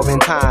always evolving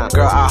time.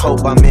 Girl, I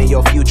hope I'm in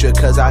your future,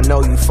 cause I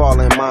know you fall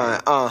in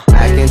mine.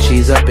 Mac and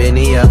cheese up in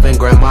the oven,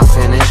 grandma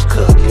finished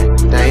cooking.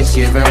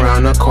 Thanksgiving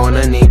round the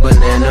corner, need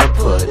banana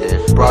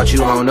pudding. Brought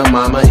you home to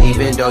mama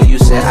even though you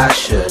said I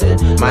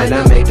shouldn't. Might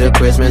not make the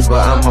Christmas,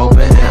 but I'm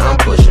hoping and I'm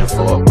pushing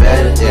for a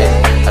better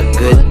day. A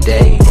good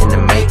day in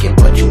the making,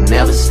 but you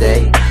never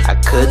stay. I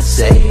could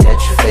say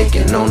that you're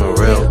faking on the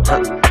real.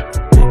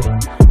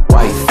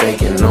 Why you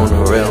faking on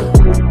the real?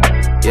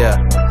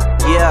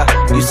 Yeah,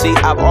 you see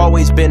I've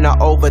always been an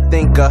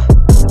overthinker.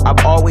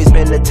 I've always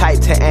been the type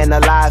to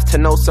analyze, to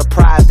no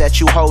surprise that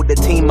you hold the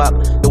team up.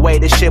 The way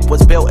the ship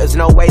was built, there's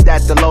no way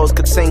that the lows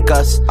could sink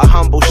us. A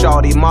humble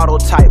shawty, model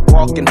type,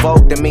 walking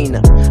Vogue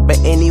demeanor. But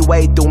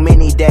anyway, through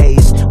many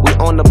days, we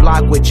on the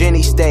block with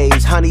Jenny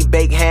stays. Honey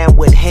baked ham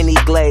with Henny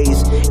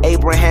glaze.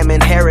 Abraham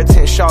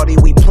inheritance, shawty,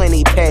 we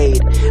plenty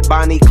paid.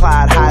 Bonnie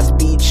Clyde, high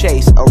speed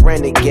chase, a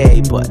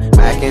renegade. But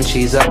mac and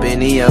cheese up in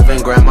the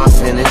oven, grandma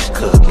finished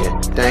cooking.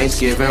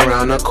 Thanksgiving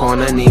round the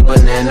corner, need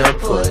banana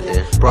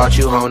pudding. Brought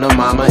you home to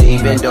mama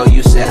even though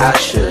you said I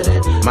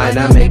shouldn't. Might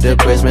not make the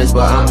Christmas,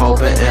 but I'm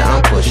hoping and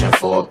I'm pushing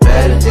for a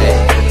better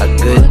day. A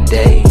good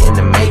day in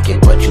the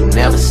making, but you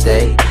never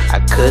stay. I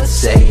could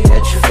say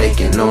that you're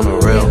faking on the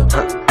real.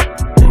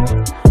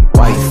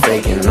 Why you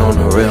faking on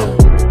the real?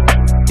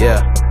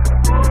 Yeah.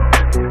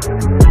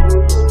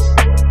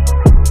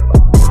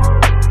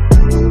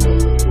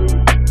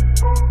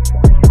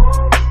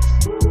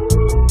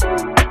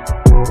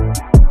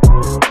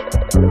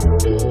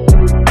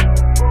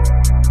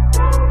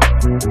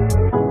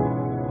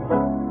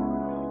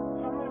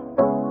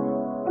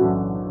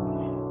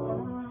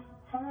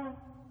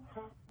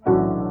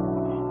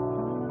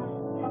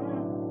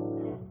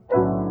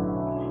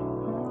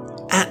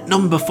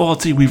 number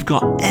 40, we've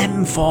got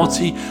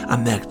M40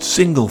 and their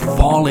single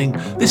Falling.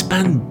 This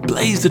band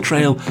blazed the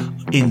trail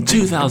in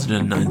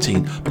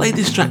 2019, played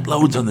this track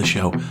loads on the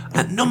show.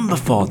 At number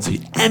 40,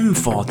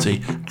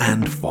 M40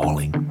 and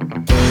Falling.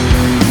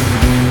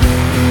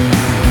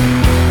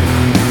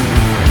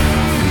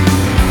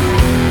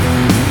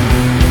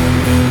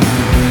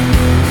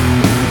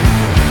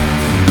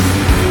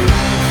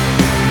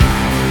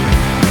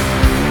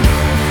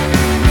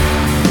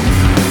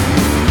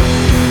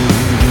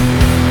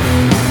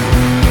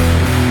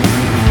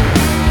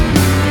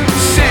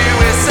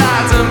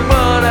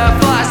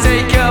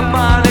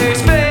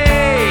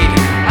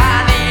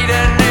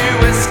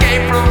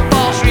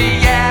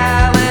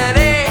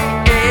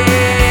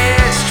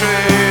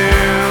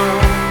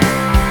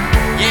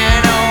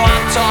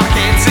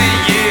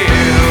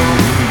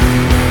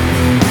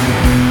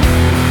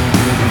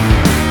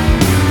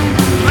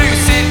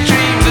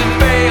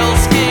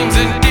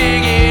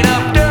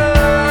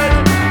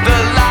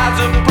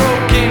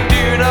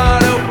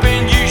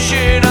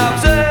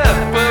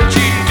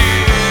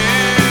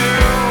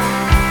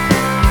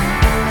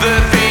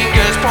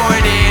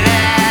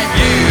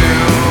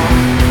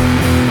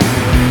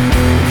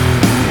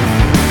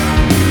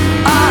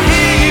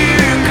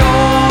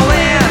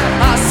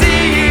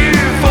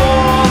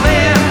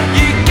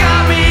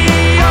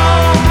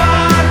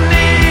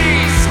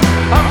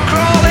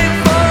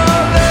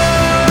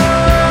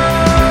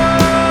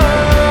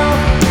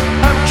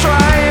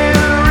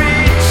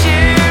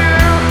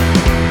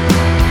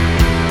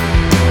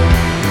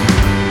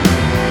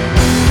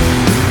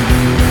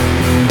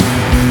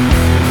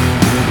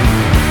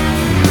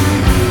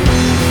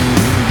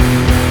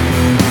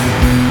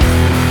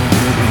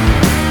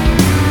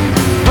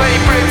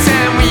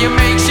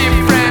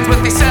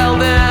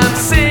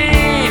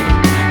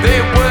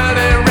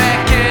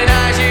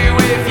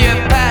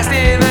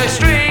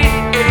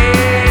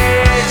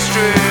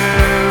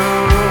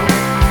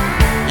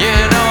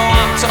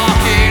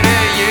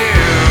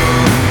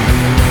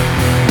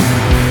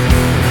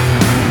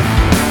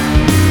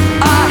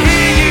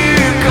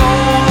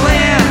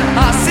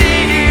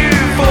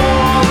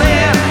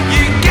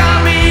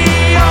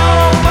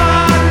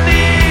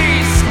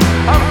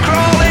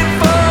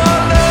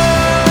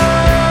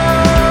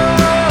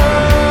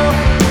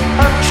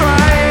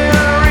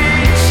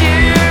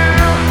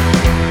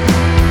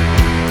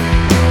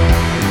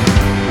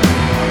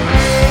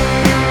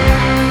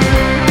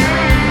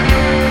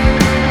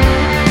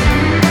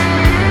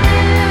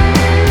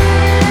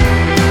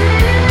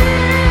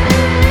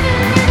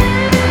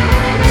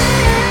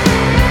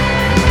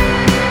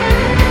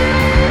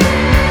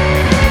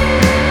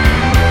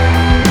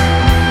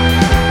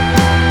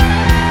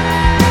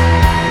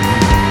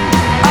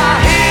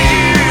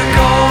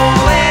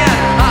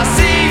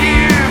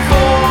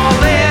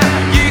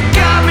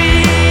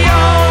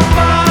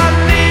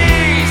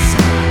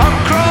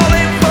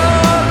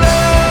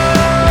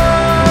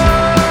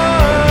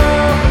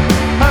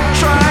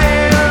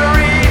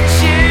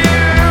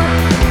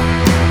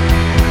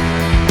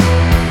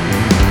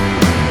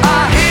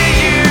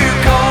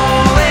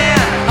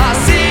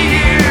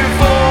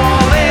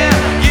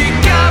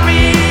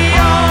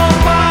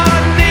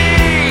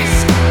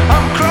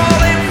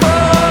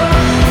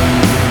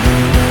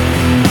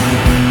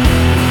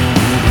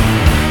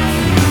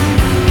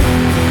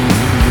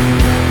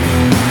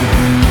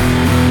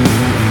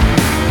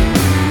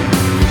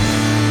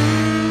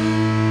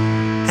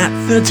 At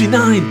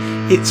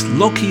 39, it's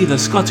Loki, the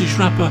Scottish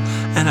rapper,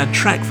 and a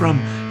track from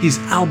his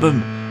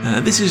album.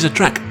 This is a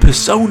track,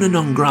 Persona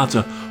Non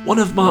Grata, one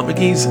of Mark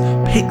McGee's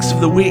picks of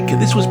the week.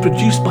 This was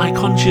produced by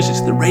Conscious,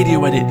 it's the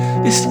radio edit.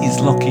 This is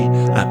Loki,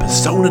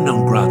 Persona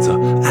Non Grata,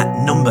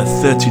 at number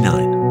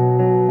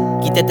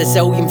 39. You did a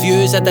zillion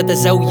views, I did a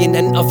zillion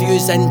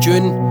interviews in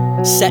June.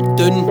 Sit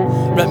down,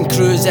 written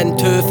cruise in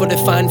two for the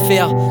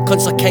fanfare.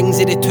 Concert kings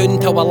of the tune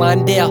till I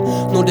land there.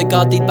 No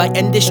regarded by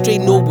industry,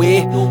 no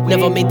way.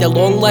 Never made the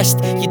long list,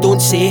 you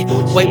don't say.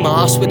 Wipe my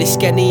arse with the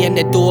skinny in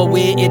the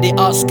doorway of the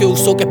art school,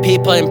 soak of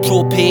paper and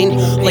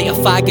propane. Like a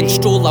fag and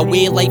stroll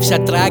away, life's a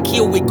drag,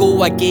 here we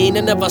go again. I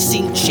never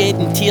seen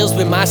shedding tears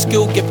when my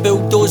school get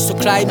bulldozed, so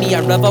cry me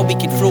a river, we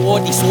can throw all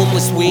these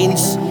homeless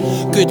wains.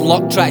 Good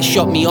luck, try to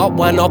shut me up,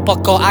 one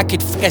uppercut, I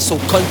could f*** this whole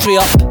country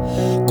up.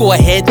 Go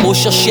ahead,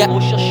 most your shit,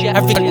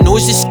 everyone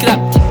knows the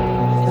script.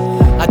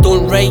 I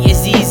don't write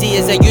as easy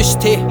as I used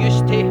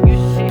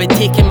to, but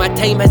taking my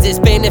time has its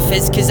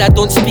benefits, cause I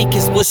don't speak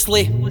as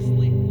loosely.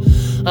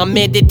 I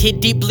meditate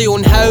deeply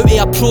on how to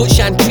approach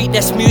and treat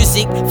this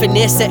music,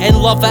 finesse it and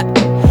love it,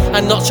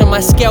 and nurture my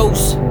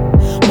skills.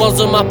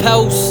 Words on my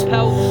pills,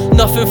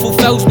 Nothing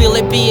fulfills me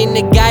like being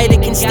the guy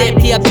that can step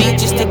to a beat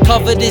just to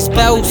cover his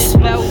bills.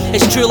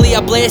 It's truly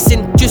a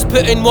blessing, just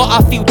putting what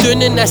I feel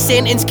down in a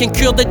sentence can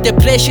cure the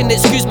depression,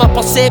 excuse my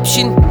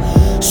perception.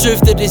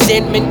 Soothe the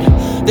resentment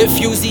that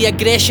fuels the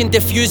aggression,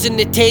 diffusing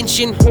the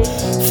tension.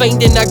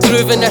 Finding a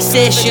groove in a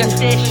session,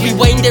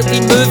 rewind it,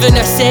 removing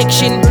a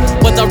section.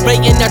 Whether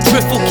writing a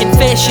truthful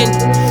confession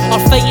or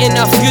fighting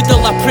a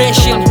feudal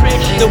oppression,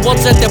 the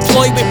words I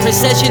deploy with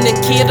precision and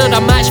care are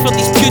a match for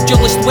these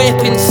pugilist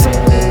weapons.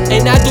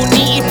 And I don't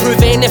need to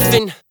prove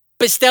anything,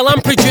 but still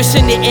I'm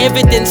producing the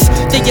evidence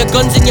that your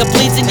guns and your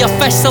blades and your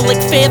fists are like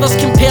feathers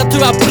compared to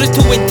a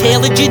brutal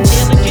intelligence.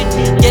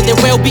 Yeah, the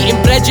well-beaten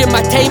bridge in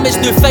my time is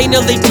now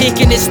finally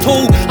taking its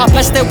toll. I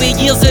pissed away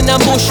years in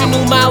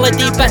emotional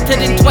malady,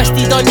 bitter and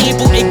twisted,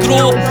 unable to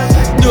grow.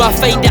 Now I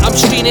find that I'm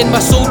straining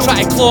my soul,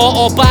 trying to claw it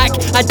all back.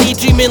 A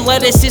daydreaming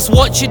lyricist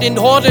watching in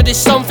horror is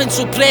something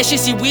so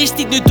precious he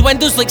wasted, now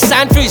dwindles like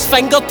sand through his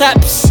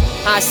fingertips.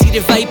 I see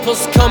the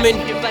vipers coming,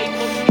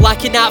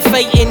 lacking that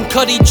fighting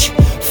courage.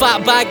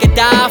 Fat bag of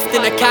daft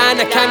in a can,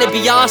 I can't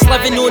be arsed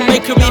living on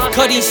microwave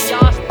curries.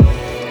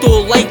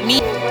 Don't like me,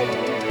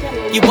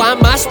 you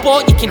want my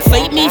spot, you can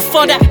fight me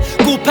for it.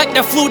 Go pick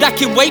the floor, I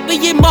can wipe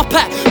with you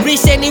muppet.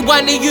 Race any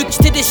one of you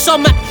to the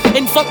summit,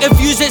 and fuck the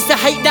views, it's the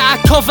height that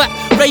I covet.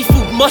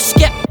 Rifled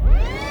musket,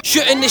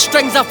 shooting the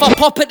strings off a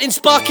puppet and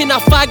sparking a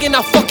fag in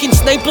a fucking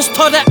sniper's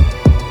turret.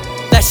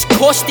 That's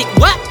caustic,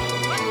 what?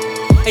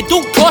 It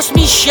don't cost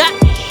me shit.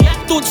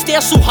 Don't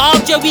stare so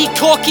hard, you wee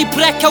cocky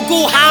prick, I'll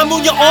go ham on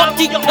your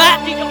optic pit.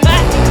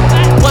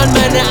 1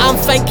 minute I'm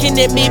thinking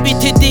that maybe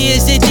today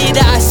is the day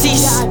that I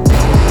cease.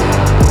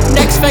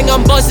 Next thing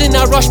I'm buzzing,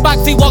 I rush back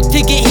for work to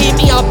get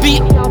me a beat.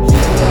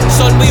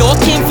 Son, we all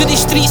came for the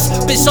streets,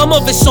 but some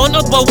of us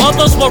sauntered while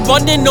others were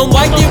running on.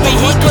 Why do we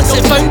hate cunts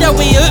and found our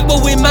way out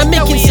while we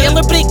mimic and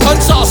celebrate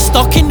cunts that are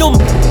stuck in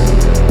them?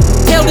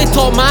 Tell the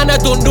top man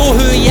I don't know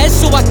who he is,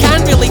 so I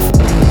can't really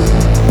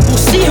We'll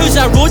see who's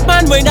a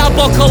roadman when I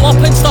buckle up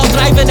and start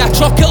driving a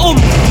truck at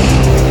him.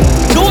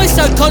 Notice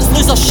how cunts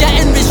lose their shit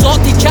and resort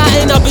to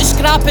chatting about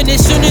scrapping as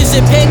soon as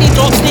the penny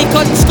drops. They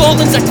cunt in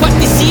Scotland's are quick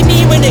to see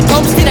me when it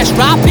comes to this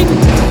rapping.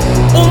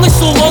 Only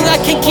so long I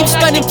can keep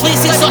spinning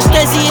places at such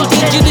dizzy and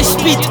dangerous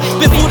speed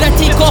before I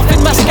take off and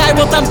my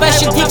skyward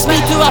ambition takes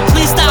me to a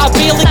place that I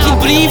barely can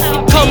breathe.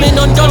 Coming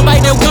undone by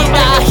the weight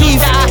that I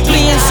heave,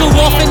 praying so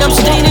often I'm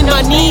straining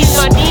my knees.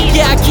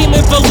 Yeah, I came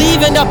to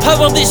believe in a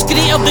power that's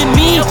greater than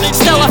me.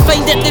 Still I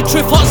find that the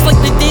truth hurts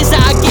like the days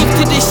that I gave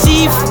to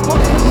deceive.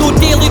 No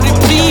daily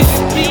reprieve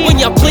when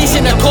you're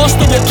placing a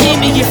costume that came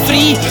to you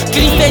free.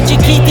 Grief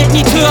educated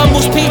me to a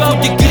most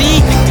painful degree.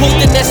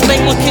 Holding this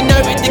mic looking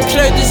out at the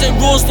crowd as it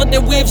roars like the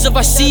waves of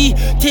a sea.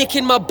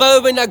 Taking my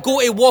bow when I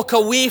go to walk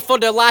away for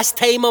the last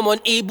time I'm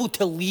unable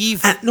to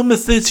leave. At number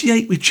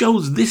 38 we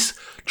chose this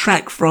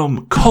track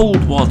from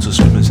Cold Water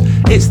Swimmers.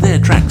 It's their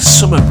track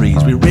Summer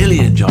Breeze. We really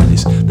enjoyed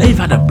this. They've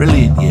had a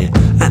brilliant year.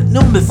 At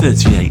number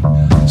 38,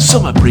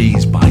 Summer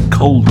Breeze by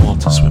Cold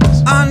Water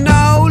Swimmers. I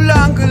no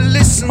longer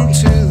listen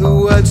to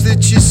the words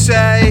that you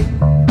say.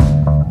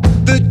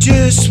 They're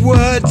just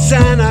words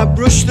and I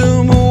brush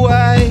them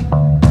away.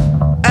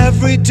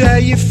 Every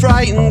day you're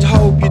frightened,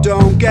 hope you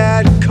don't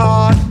get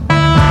caught.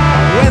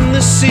 When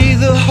they see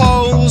the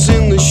holes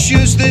in the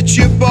shoes that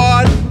you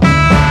bought.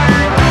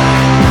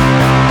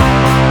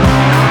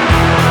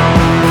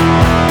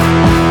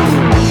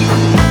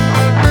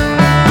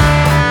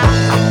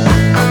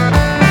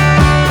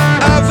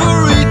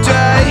 Every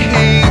day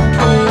he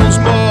pulls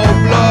more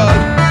blood.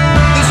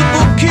 There's a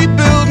bookie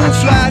building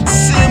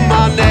flats in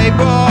my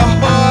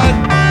neighborhood.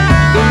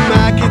 The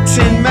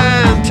marketing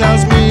man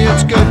tells me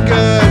it's good,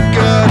 good,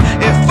 good.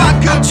 If I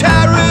could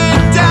tear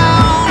it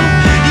down,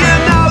 you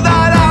know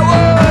that I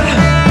would.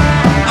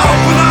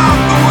 Open up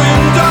the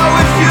window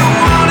if you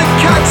wanna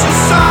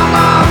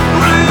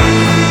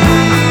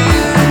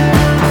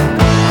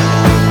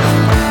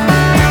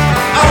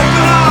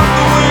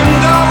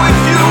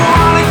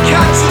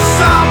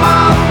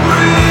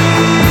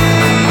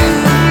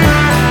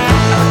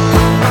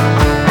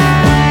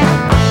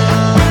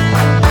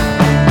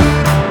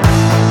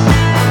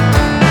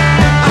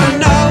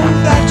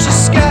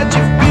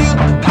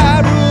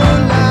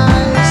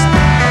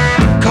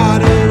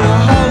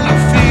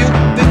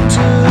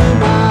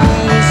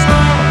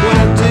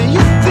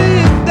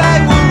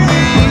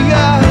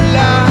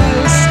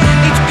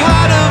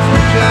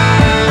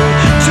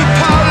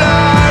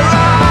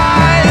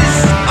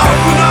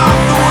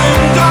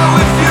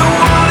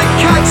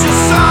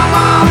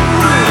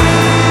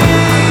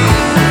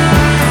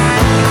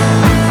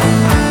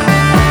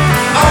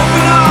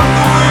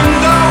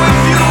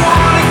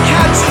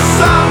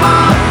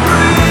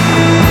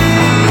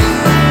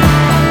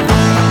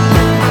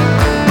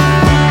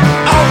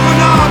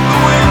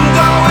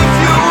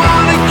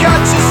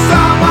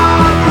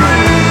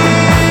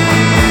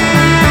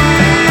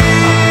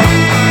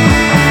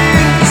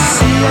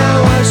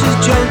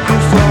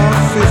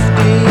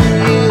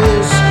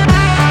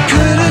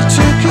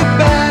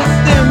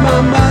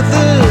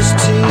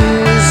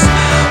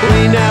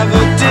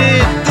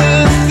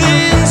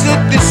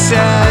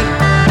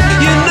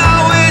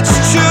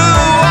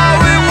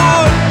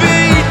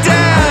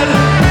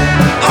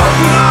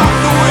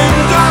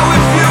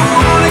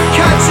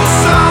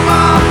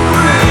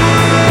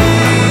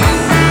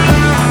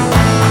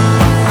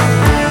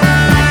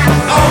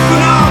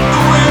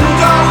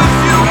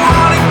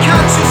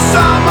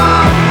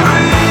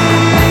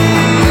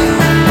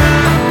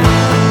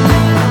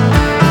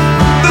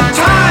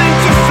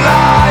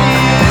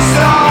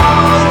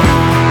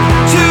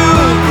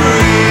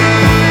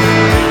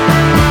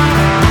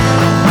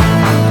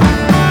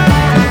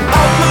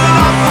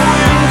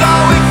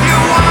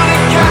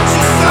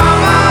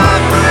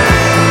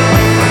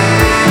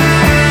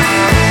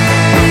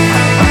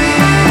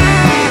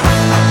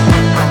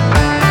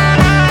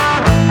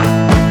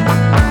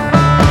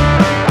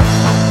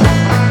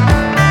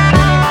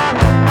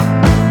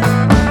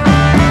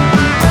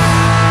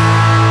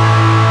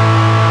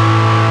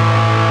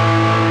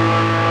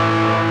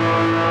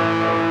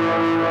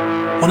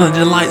One of the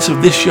delights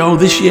of this show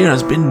this year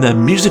has been the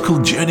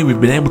musical journey we've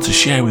been able to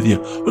share with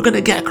you. We're going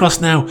to get across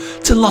now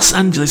to Los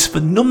Angeles for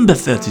number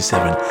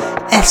 37,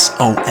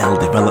 SOL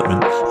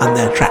Development and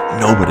their track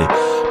Nobody.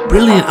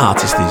 Brilliant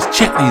artists these,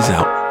 check these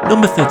out.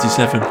 Number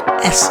 37,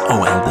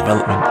 SOL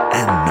Development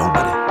and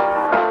Nobody.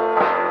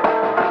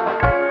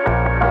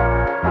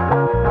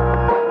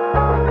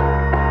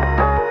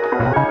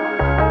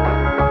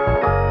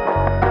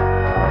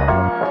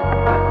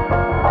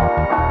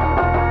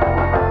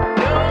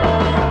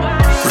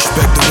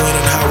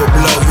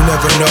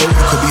 Know. You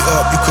could be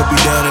up, you could be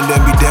down, and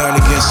then be down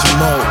against some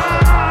more.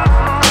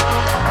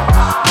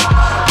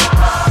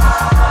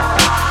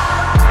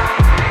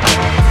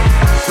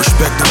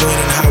 Respect the wind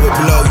and how it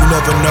blow. You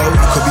never know.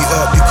 You could be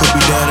up, you could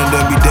be down, and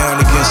then be down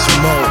against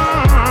some more.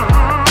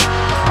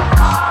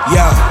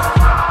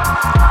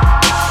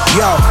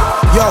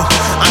 Yo,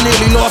 I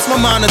nearly lost my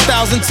mind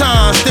 1,000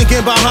 times thinking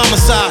about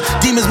homicide.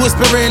 Demons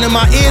whispering in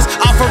my ears,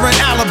 offering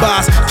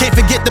alibis. Can't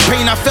forget the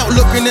pain I felt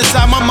looking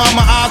inside my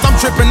mama's eyes. I'm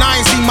tripping,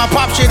 I ain't seen my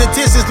pop shed a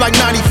tear since like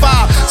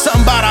 95.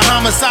 Something about a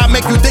homicide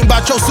make you think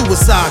about your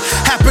suicide.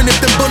 Happen if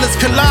them bullets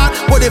collide,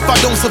 what if I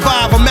don't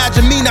survive?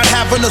 Imagine me not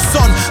having a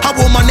son, how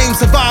will my name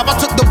survive? I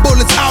took the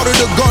bullets out of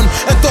the gun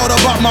and thought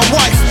about my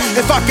wife.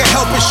 If I could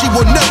help it, she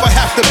will never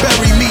have to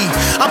bury me.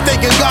 I'm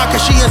thanking God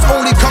cause she has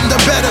only come to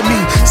better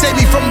me. Save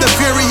me from the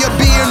fury of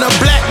being a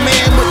black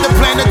man with the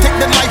plan to take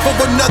the life of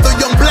another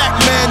young black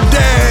man.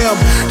 Damn,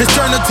 this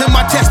turned into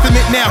my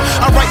testament now.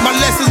 I write my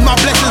lessons, my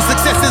blessings,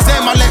 successes,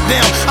 and my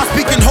letdown. I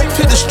speak in hope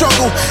to the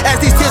struggle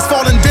as these tears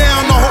falling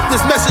down. I hope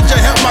this message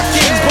will help my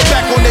kids put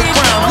back on their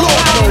crown.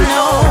 Lord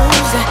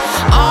knows that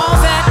all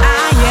that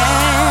I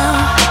am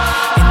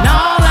and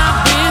all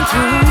I've been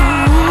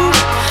through,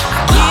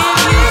 I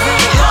give you the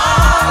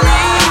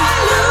glory,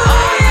 all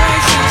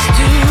praises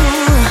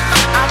due.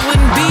 I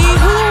wouldn't be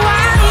who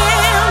I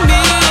am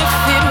if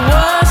it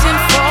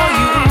wasn't for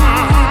you.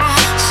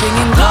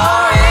 Singing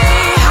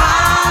glory,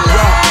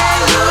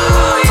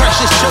 hallelujah.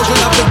 Precious children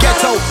of the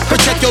ghetto,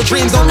 protect your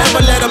dreams, don't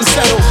ever let them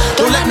settle.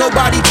 Don't let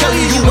nobody tell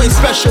you you ain't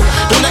special.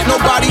 Don't let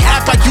nobody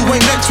act like you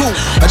ain't meant to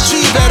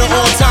achieve at an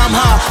all-time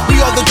high.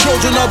 We are the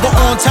children of an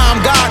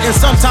on-time God, and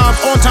sometimes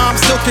on time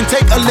still can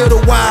take a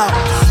little while.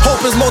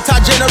 Hope is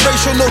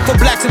multi-generational for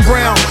blacks and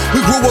brown.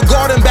 We grew a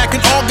garden back in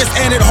August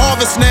and it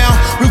harvest now.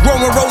 We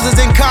growing roses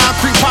in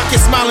concrete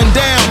pockets smiling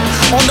down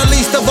on the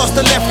least of us,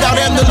 the left out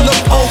and the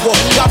looked over.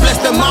 God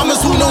bless the mamas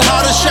who know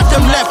how to chef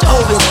them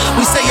leftovers.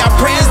 We say our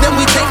prayers, then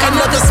we take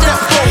another step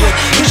forward.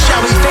 Who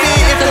shall we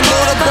fear if the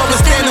Lord above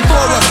is standing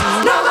for us?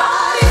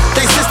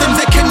 They systems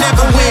that can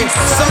never win.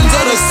 Sons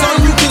of the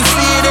sun, you can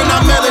see it in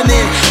our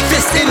melanin.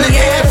 Fist in the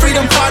air,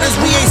 freedom fighters,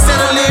 we ain't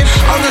settling.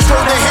 On this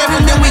road to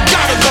heaven, then we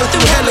gotta go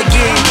through hell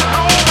again.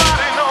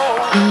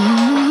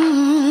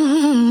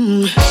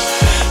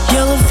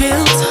 Yellow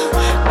fields,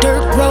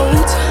 dirt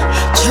roads,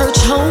 church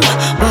home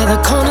by the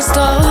corner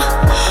store.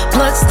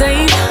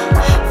 Bloodstained,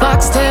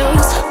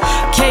 foxtails,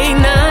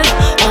 K9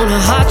 on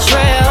a hot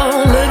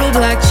trail. Little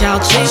black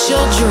child, chase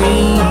your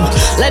dream.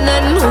 Let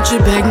nothing hold you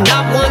back,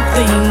 not one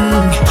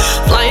thing.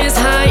 Fly as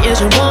high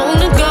as you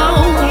wanna go.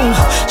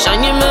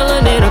 Shine your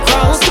melanin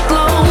across the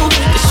globe.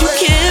 Cause you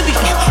can't be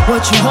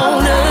what you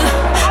wanna.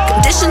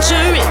 Conditions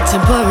you're in,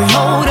 temporary,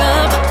 hold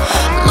up.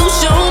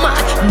 Lose your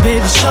mind,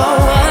 baby, show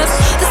us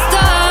the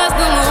stars,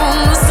 the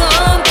moon, the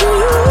sun, through.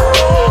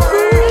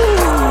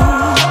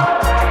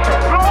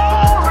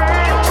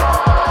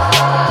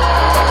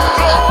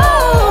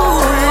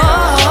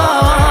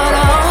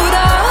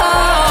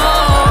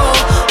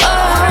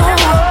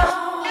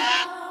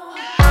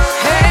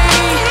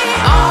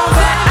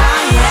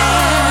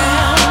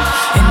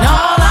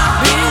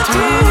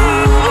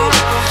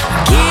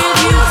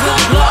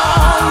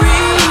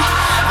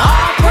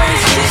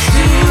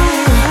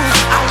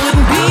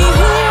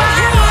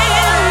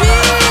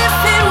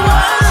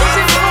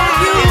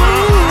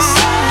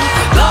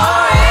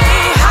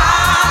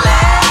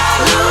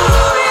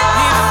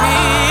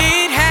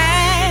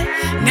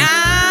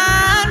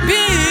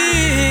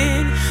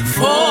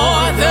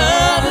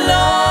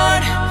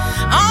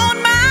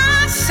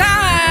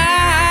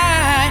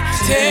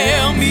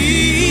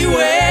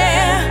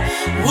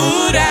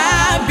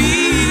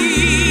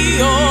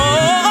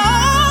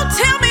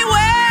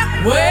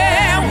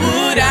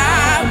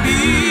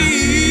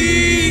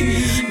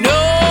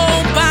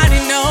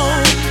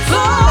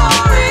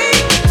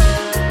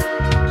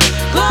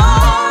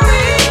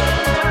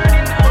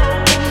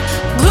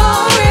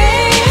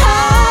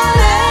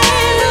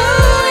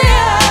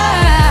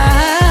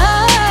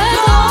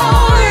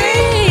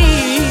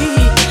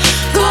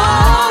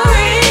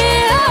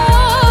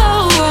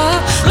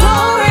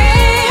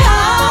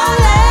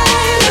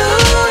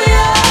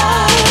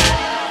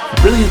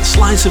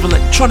 Of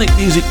electronic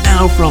music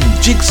now from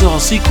Jigsaw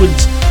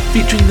Sequence,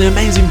 featuring the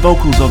amazing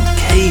vocals of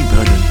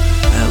K-Burden.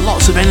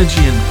 Lots of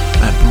energy and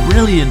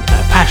brilliant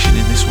passion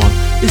in this one.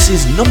 This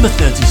is number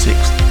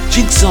 36,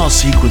 Jigsaw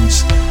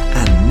Sequence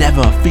and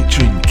Never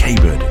featuring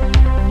K-Burden.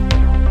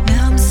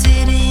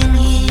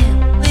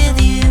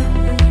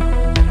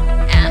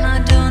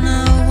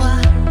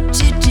 Do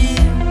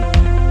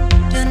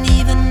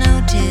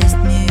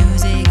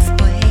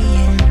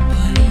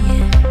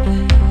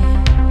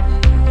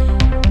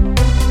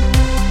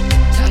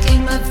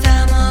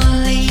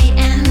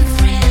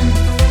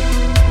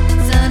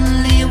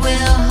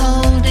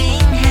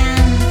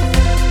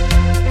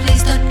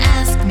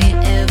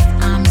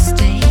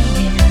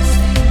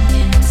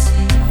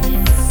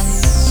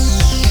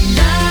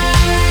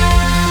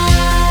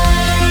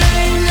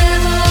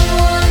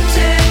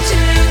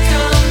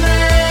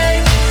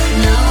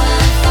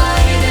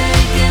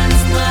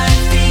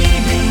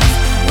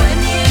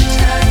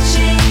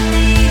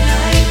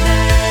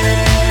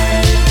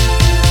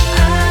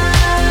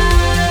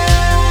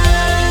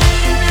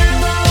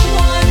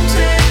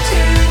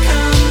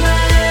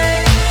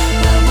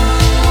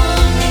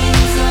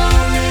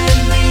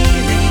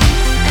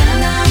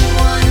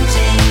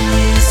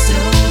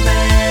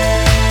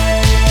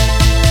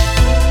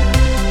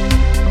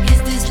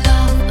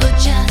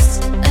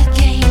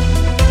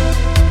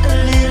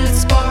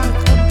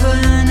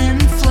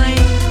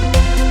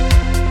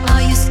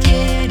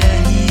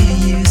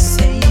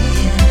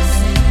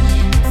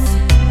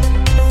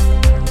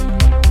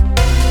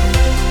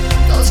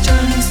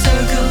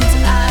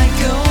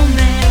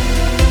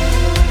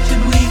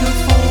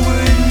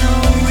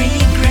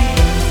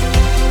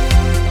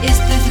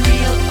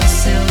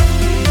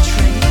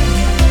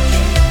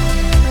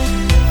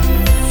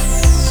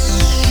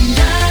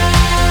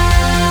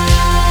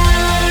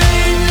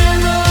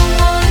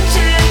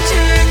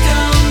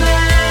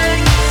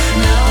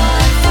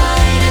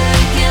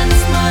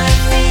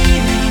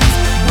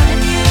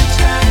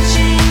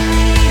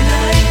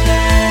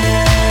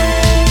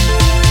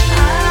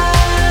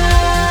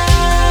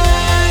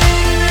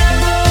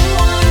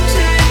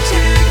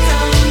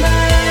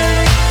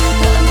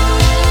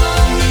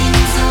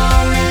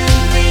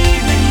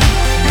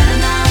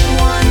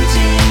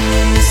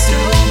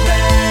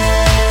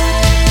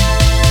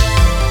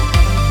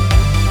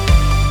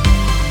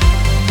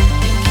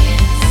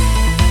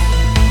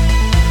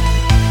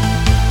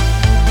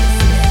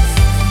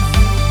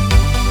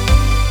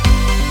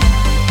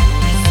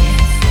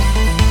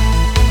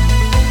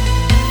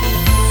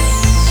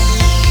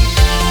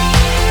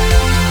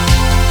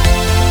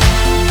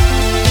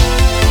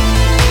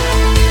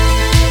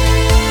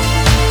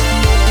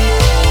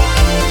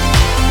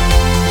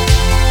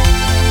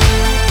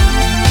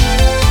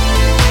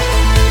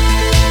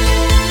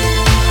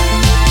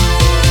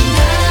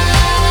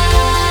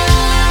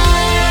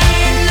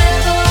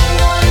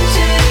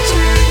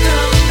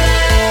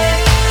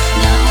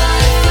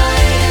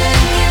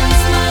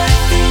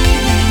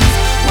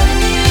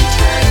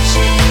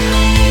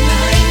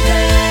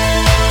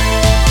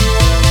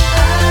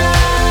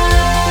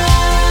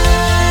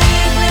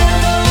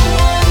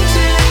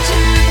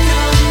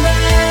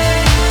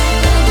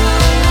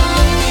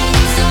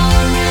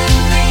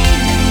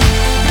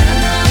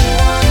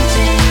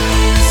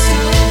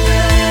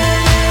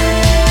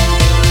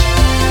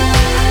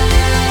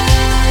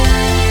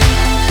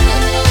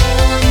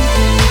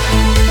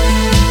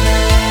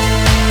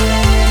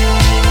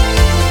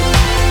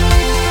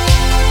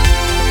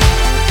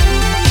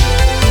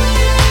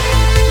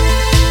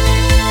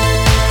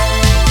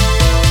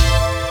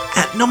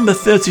number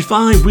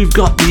 35, we've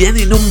got the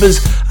Any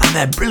Numbers and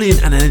their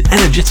brilliant and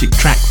energetic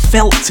track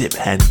Felt Tip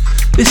Head.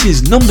 This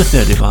is number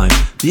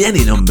 35, the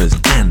Any Numbers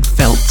and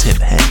Felt Tip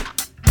Head.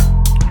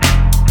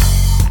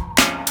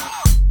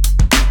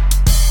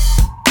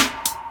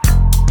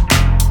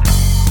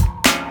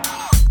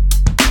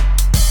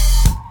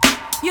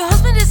 Your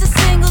husband is a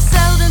single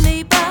celled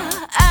amoeba,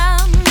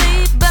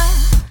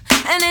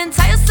 an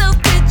entire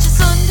self-picture's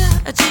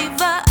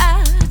underachiever,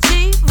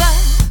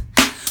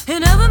 He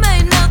never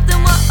made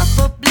nothing what a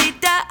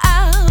bleeder.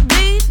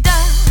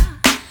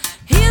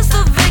 He is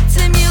the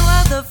victim, you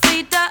are the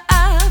feeder.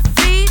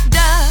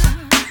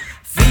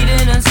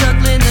 Feeding and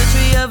suckling the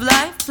tree of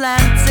life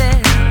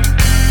planted,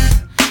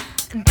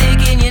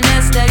 digging your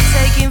nest egg,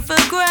 taking for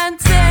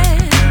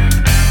granted.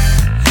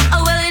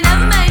 Oh well, he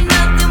never made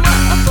nothing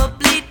what a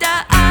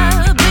bleeder.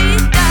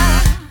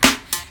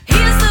 He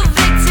is the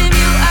victim,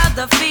 you are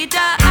the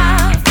feeder.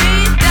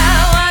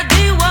 What do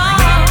you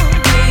want?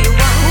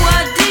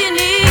 What do you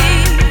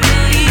need?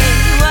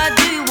 What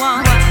do you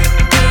want?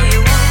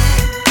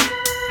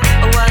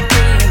 What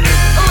do you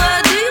need? What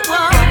do you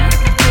want?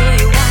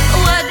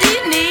 What do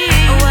you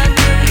need?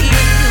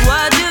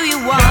 What do you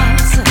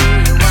want?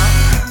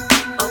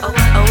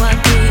 What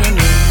do you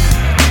need?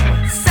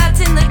 Sat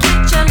in the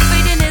kitchen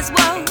feeding his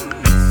woes,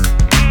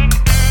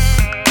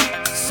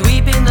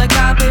 sweeping the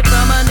carpet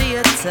from under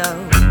your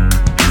toes.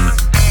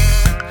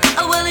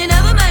 Oh well, he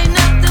never made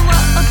nothing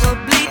what a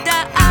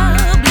bleeder.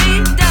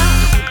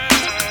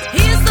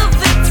 He is the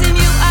victim,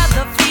 you are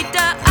the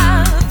feeder.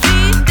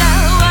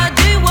 What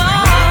do you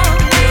want?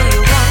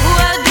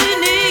 What do you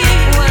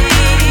need? What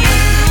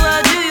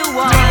do you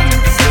want? What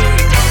do you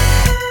need?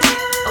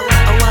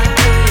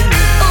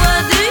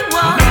 What do you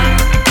want?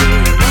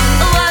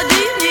 What do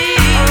you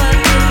need?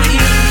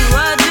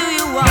 What do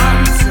you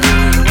want?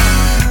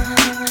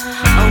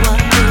 What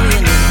do you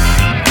need?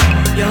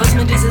 Your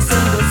husband is a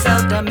single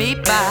celled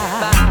amoeba,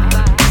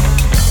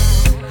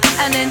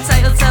 an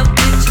entitled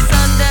self-picture's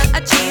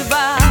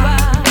underachiever.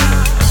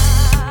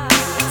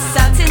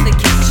 Sat in the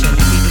kitchen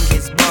feeding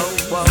his woe,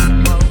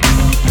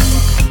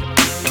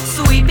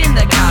 sweeping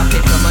the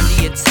carpet from under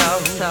your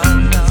toes.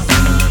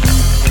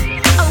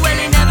 Oh well,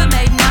 he never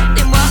made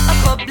nothing what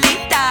a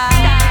bleeder.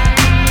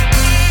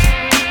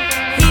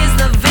 He is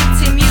the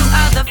victim, you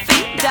are the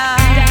feeder.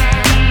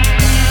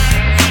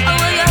 Oh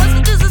well, your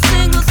husband is a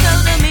single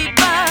celled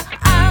amoeba,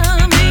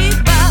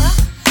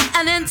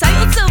 an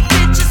entitled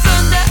self-picture's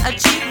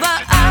underachiever.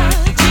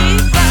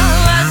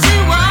 What do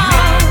you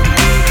want?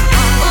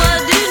 What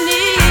do you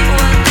need?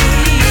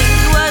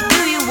 What do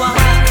you want?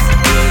 What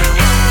do you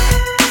need?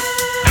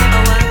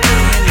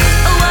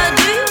 What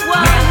do you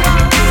want?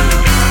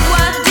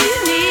 What do you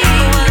need?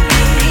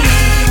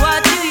 What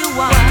do you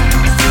want?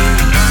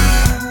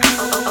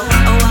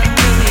 What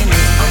do you need?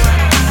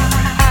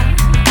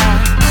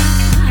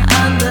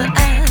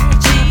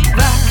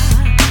 Underachiever,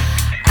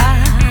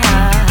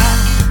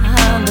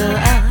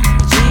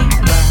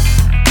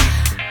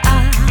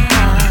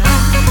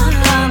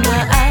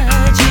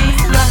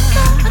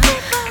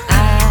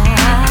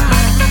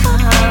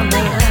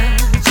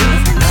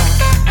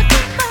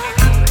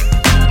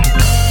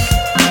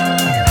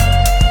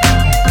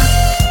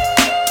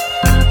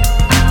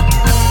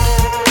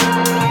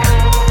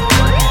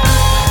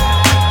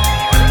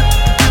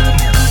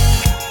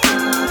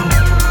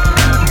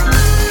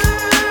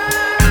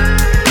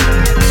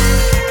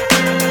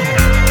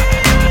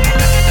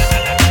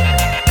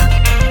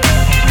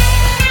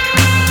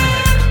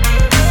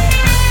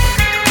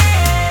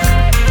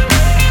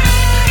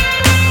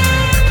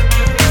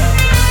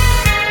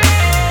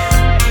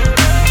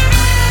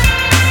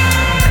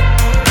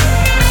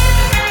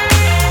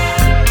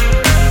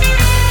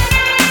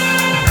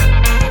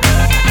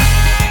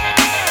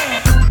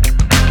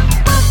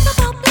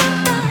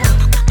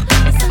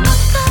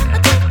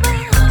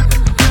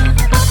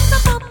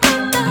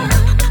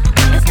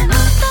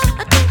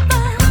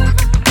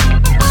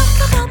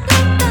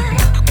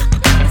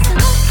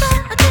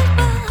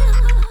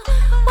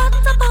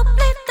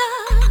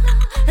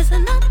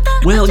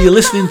 Well, you're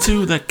listening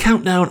to the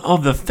countdown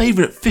of the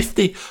Favourite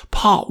 50,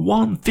 Part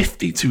 1,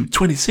 50 to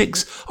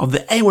 26 of the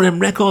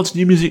A1M Records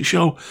New Music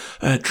Show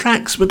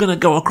tracks. We're going to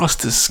go across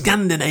to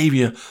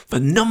Scandinavia for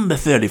number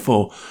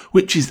 34,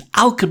 which is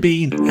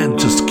Alcabean and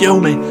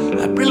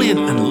Tsukuyomi. A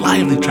brilliant and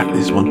lively track,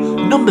 this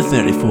one. Number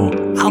 34,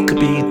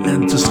 Alcabean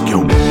and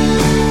Tsukuyomi.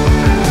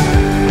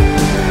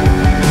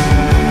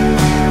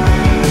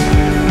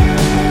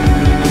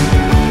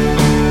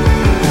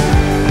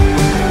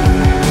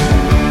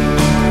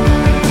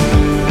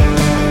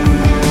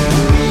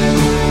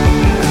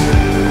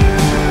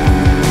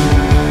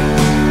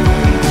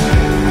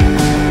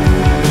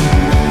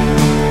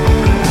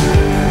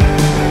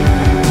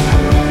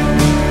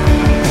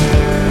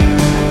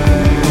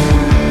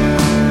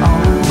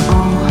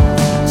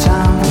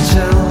 Time to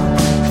tell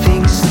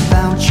things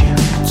about you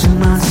to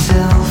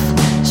myself.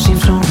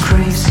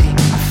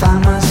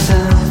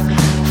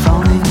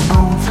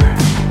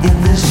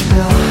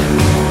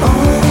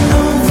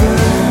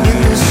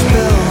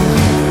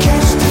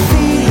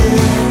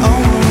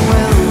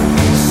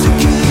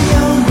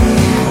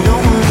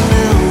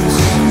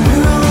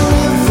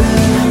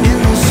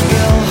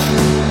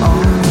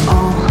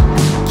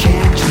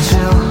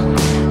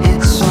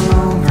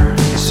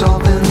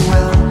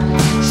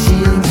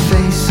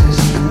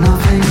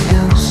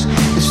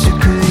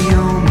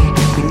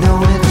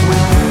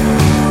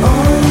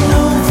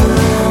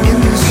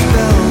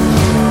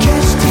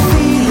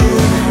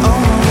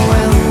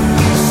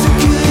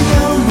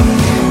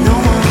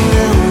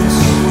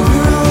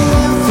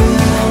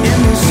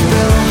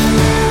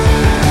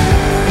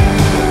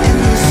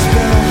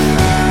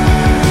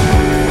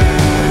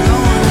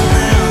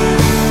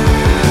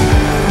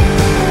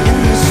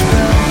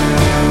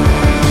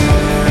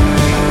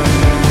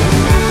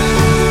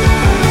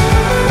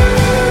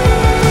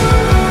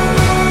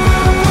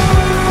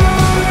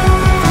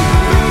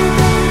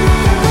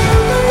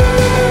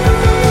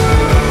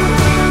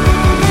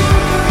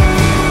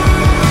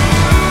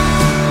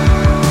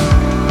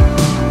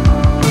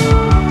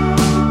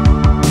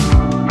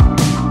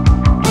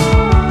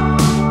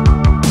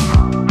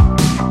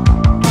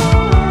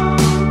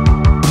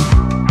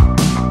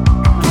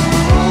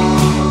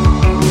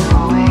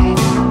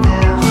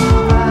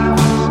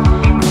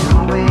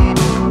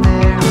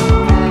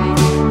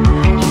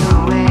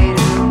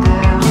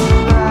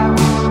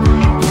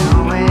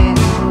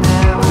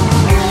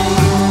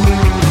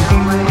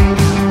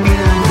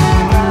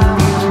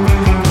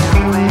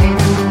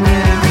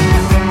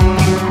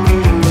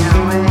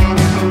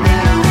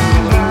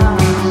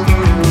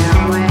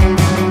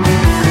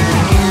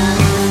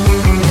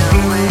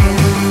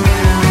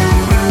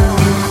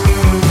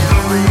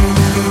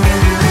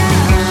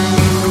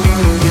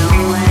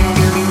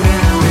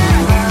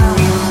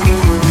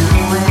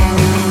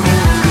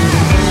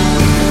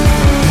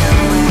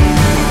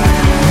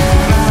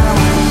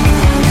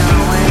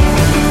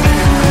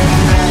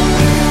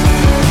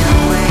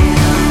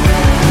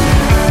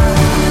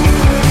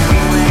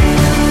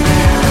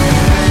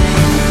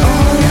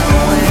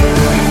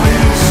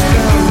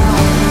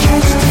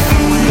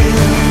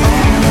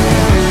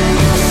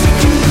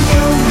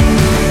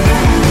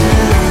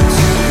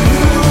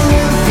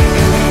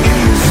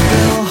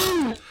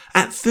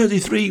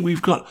 33,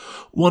 we've got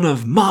one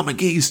of Mark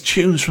McGee's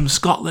tunes from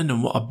Scotland,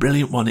 and what a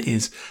brilliant one it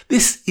is.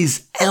 This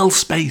is L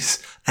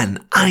Space and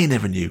I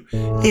Never Knew.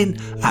 In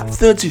at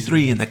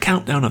 33 in the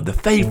countdown of the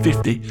Fave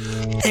 50,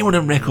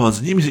 A1M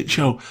Records New Music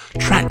Show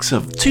tracks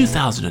of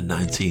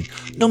 2019,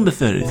 number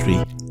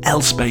 33,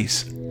 L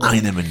Space, I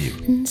Never Knew.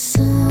 And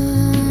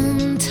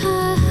sometime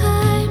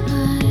I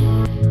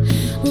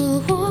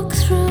will walk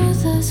through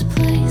those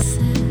places,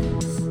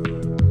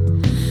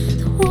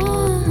 the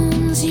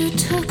ones you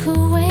took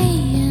away,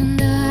 and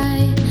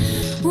I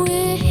will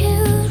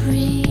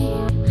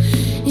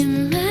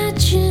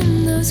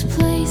reimagine those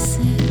places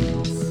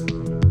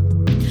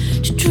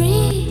to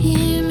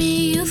dream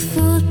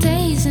youthful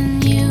days.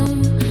 And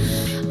you,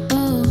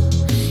 oh,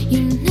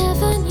 you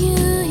never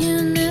knew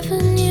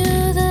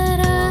that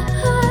I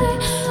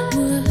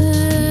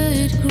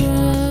would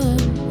grow.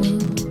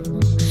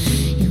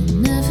 You'll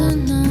never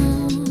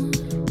know.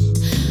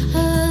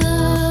 I'll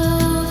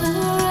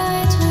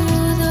override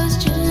all those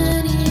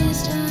journeys,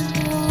 don't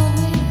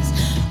always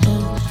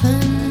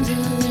open the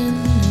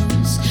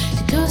windows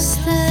to ghosts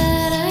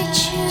that I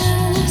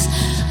choose.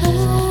 I'll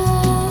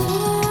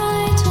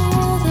override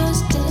all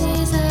those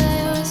days I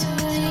was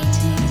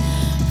waiting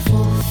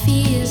for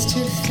fears to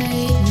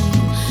fade.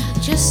 No,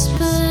 just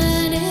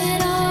burn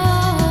it all.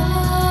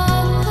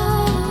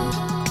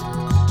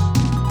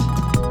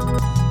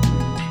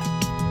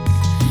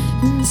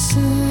 And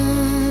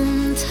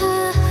sometime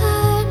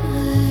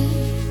I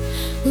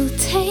will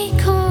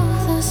take all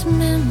those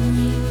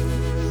memories,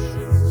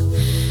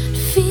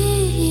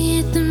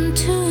 feed them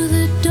to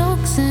the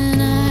dogs,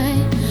 and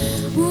I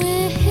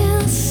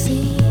will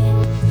see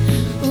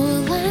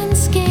all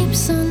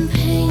landscapes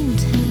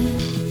unpainted,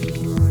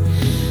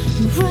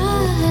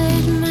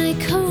 ride my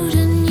coat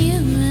anew.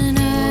 And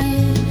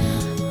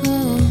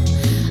oh,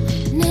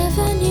 I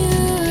never knew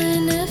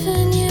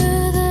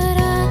that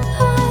I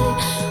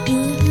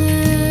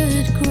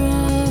would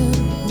grow.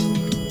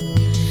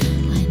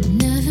 I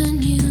never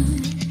knew.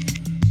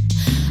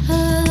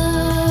 I'll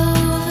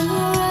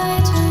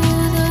override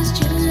all those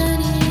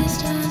journeys,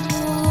 don't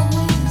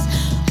always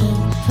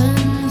open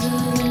the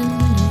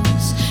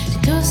windows to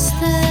ghosts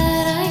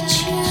that I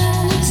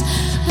choose.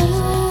 I'll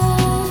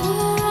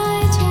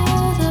override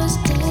all those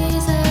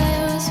days I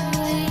was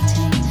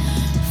waiting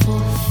for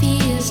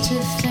fears to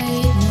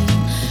fade. No,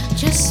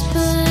 just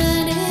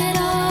burn it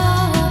all.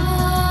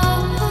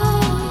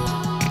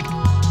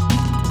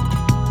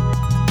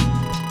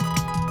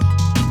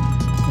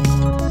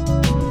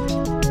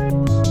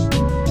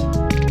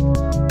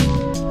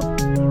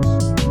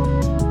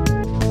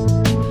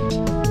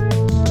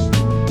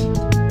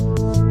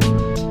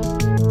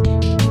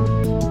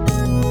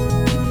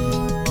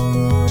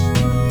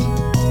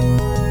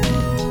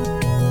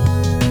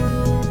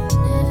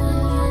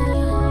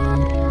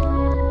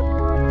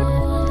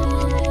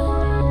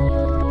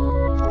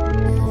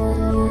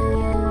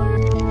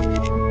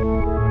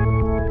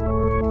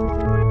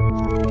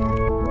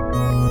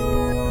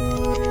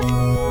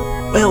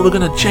 Well, we're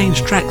going to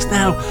change tracks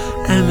now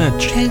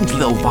and change the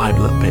little vibe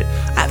a little bit.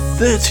 At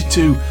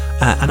 32,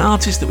 an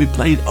artist that we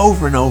played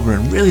over and over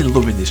and really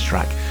loving this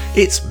track.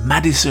 It's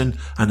Madison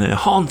and her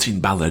haunting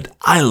ballad,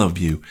 I Love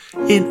You.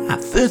 In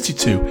at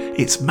 32,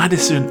 it's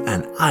Madison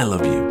and I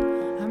Love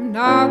You. I'm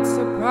not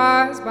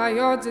surprised by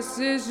your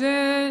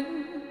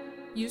decision.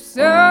 You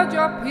said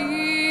your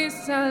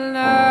piece and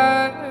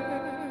left.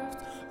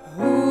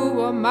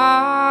 Who am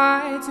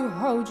I to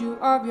hold you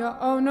of your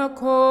own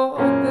accord?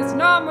 There's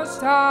not much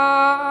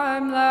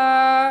time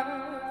left.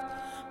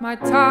 My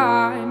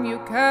time you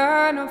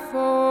can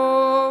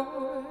afford.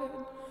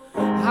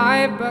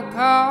 I've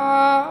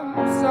become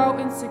so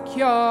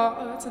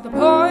insecure to the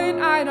point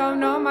I don't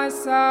know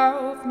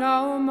myself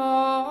no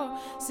more.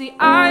 See,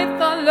 I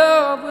thought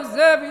love was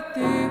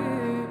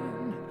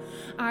everything.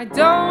 I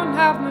don't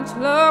have much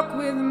luck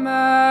with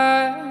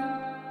men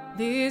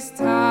this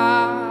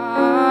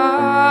time.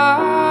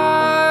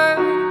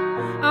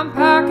 I'm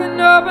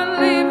packing up and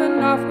leaving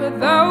off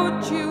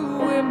without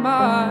you in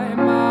my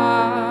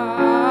mind.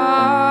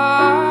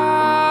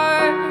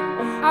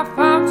 I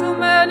found too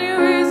many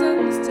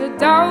reasons to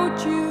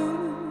doubt you,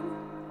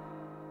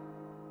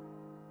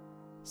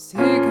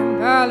 seeking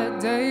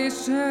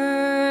validation,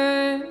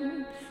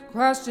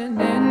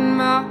 questioning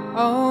my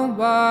own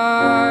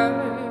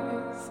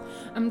worth.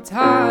 I'm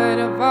tired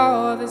of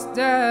all this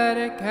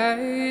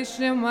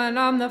dedication when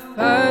I'm the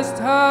first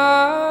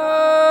hurt.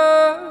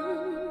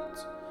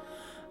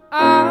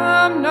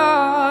 I'm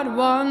not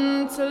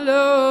one to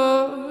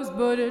lose,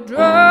 but I'd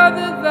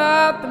rather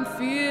that than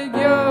feel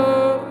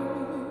used.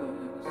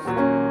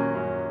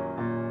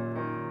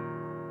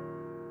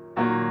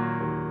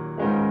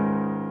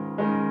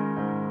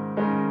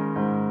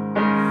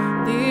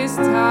 This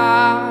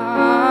time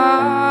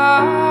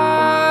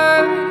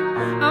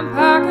I'm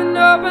packing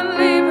up and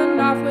leaving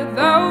off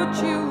without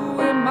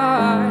you in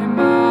my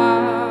mind.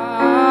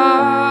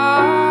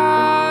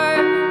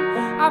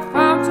 I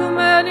found too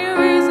many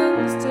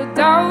reasons to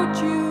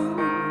doubt you.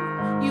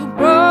 You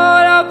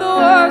brought out the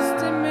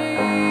worst in me,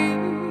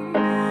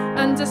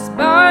 and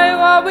despite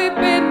what we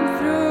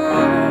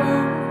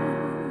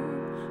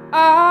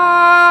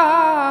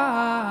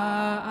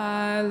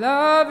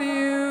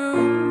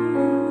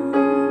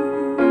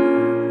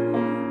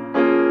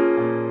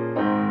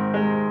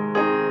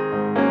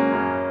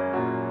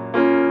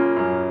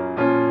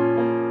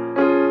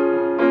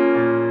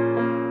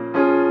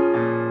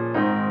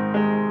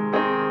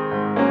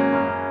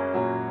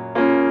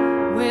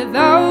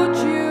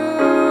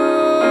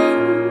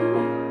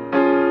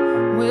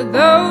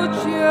without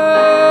you.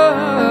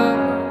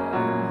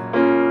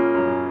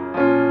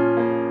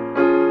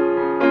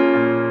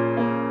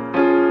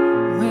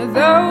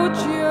 Without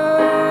you,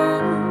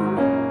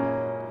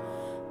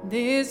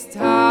 this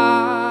time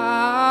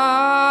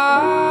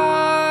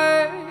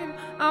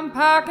I'm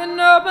packing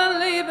up and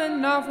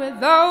leaving off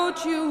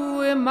without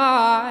you in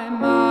my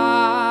mind.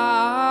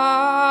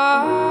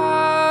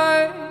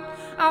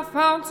 I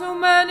found too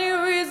many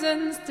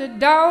reasons to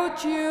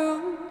doubt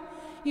you.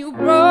 You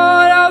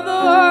brought out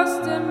the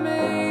worst in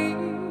me,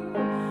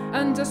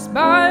 and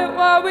despite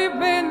what we've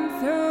been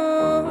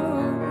through,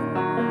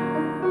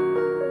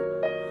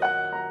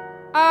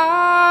 I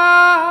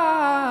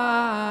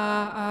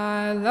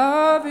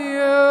love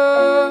you,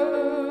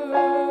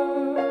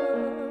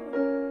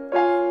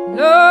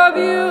 love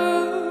you,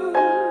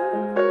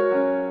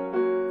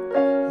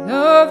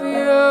 love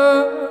you.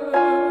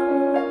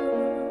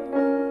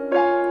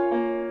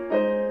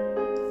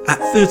 At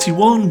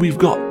 31, we've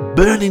got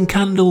Burning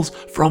Candles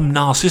from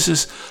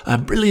Narcissus, a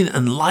brilliant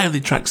and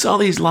lively track. Saw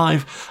these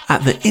live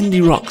at the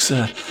Indie Rocks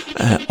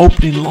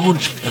opening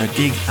launch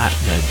gig at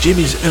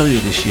Jimmy's earlier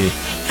this year.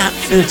 At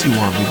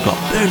 31, we've got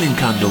Burning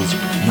Candles,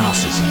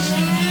 Narcissus.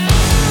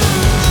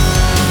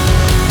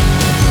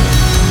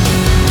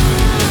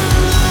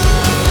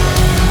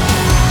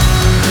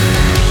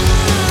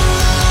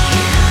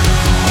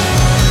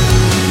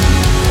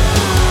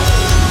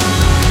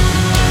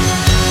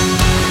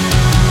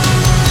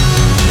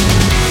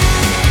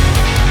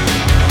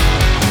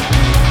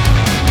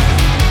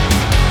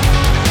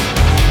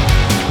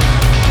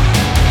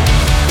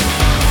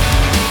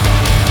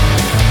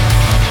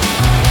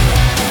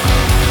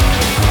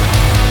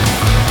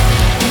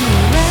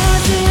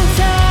 Rising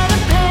tide.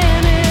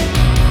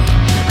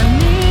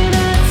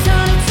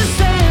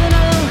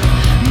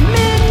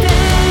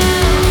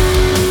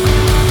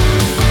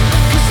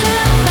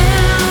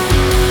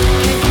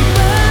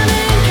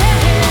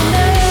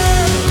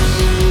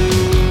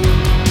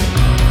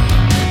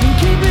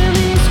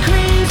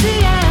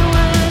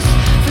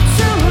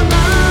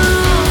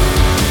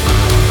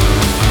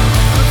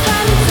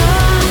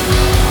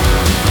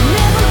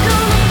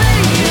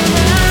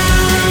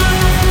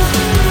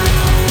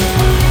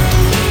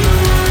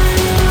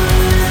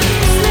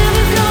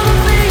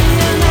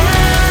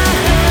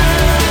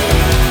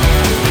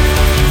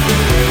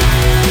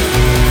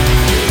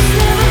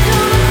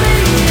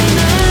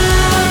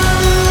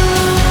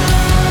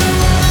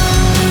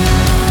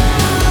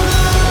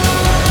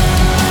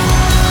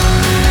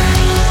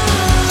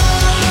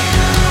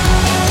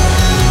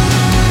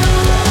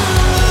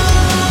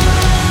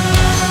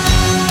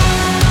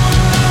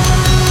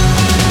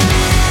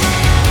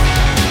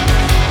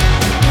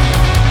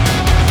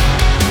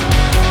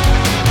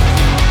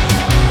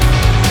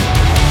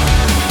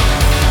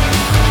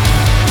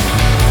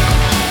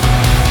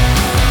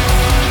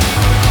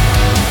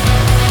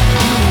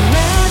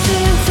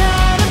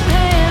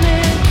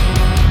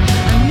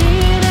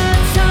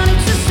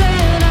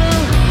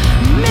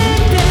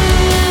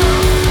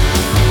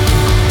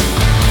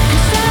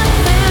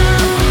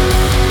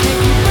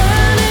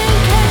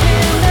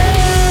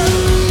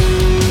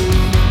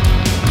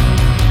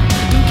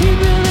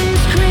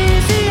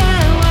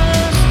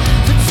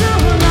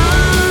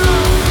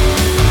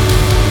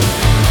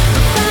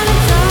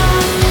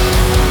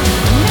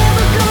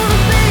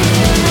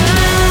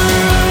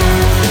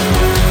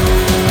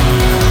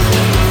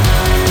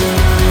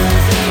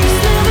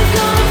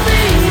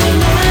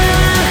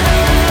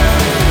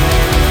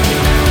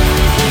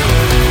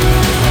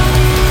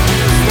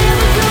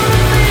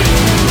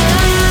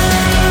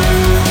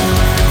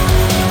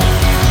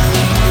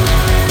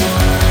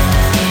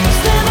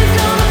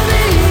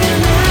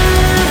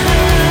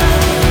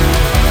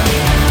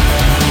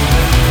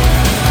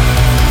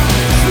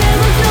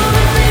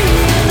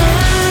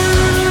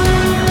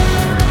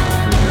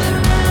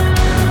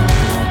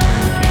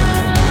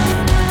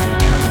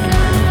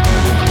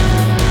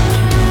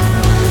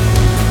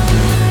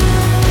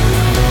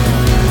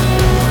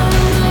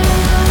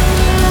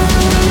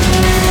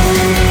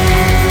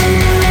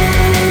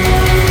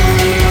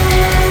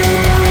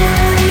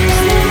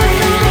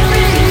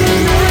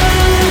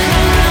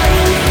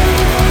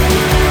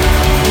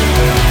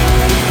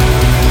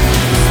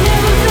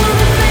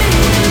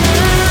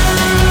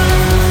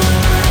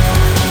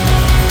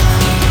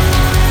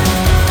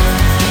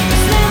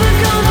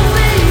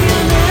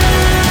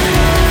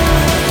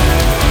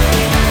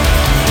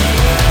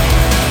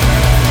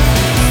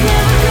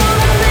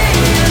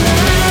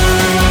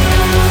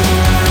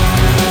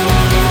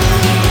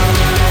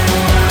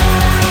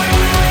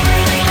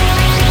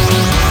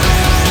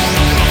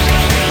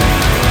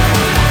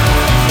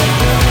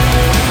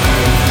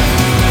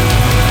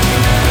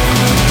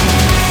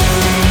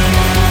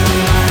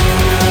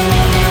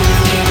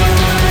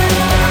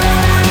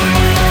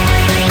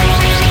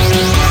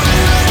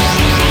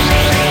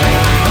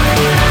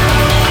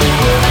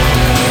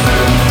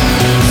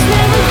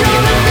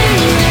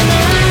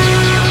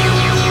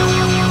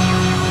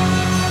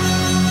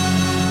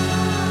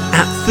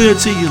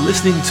 30, you're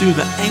listening to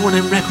the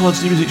A1M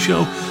Records Music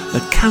Show, the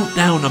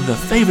countdown of the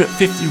favourite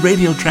 50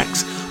 radio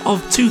tracks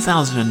of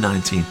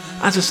 2019.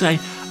 As I say,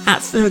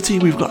 at 30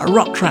 we've got a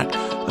rock track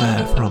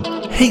from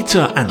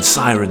Haytor and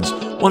Sirens,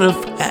 one of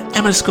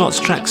Emma Scott's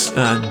tracks,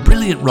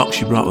 brilliant rock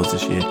she brought us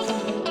this year.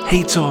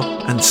 Haytor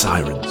and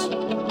Sirens.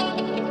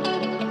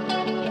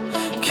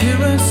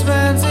 Kieran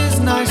spends his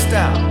nights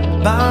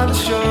down by the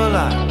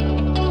shoreline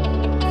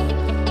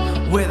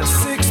with a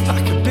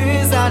six-pack of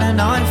beers and an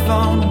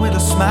iPhone with a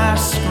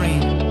smashed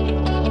screen.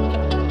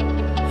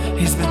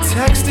 He's been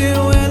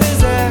texting with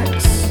his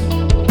ex.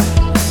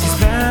 He's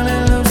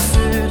barely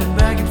lucid and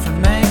begging for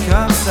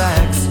make-up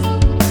sex.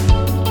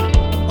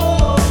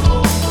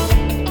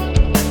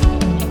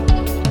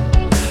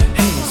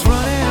 He's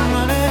running,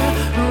 running,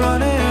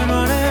 running,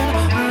 running,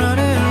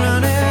 running,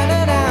 running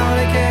and out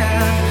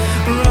again.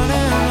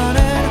 Running,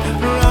 running,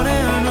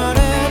 running,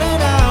 running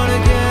and out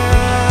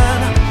again.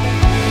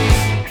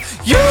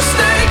 You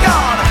stay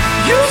gone,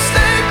 you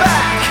stay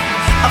back.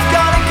 I've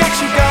gotta get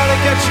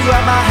you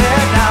out my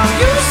head now.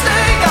 You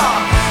stay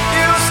gone,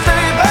 you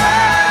stay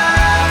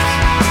back.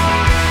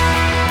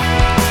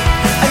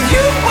 And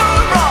you were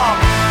wrong,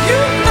 you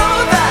know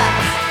that.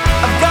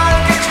 I've gotta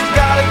get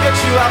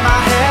you out my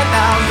head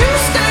now. You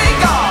stay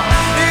gone,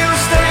 you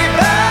stay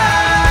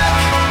back.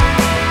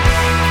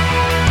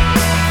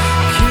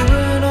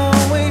 Kieran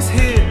always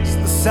hears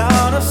the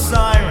sound of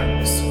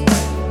sirens.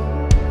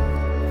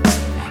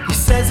 He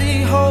says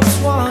he hopes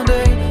one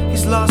day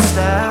he's lost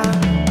at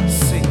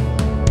sea.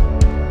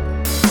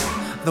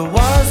 The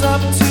water's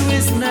up to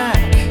his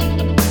neck.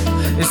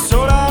 It's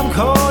so damn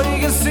cold you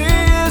can see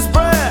his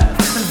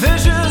breath. And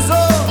visions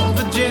of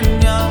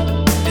Virginia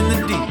in the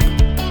deep.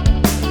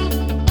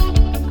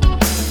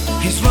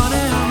 He's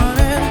running,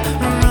 running,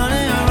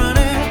 running,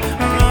 running,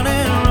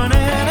 running,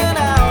 running and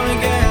out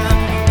again.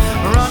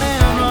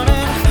 Running,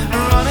 running,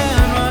 running,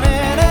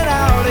 running and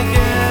out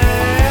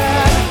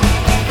again.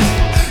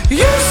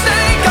 You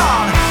stay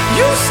gone,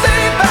 you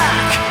stay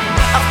back.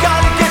 I've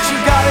gotta get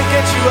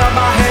you out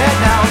my head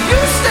now. You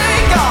stay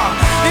gone,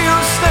 you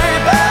stay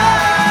back.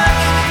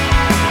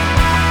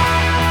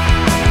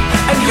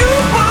 And you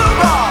were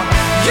wrong,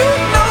 you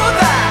know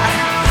that.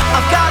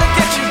 I've gotta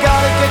get you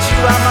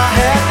out my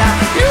head now.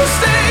 You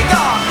stay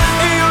gone,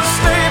 you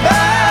stay back.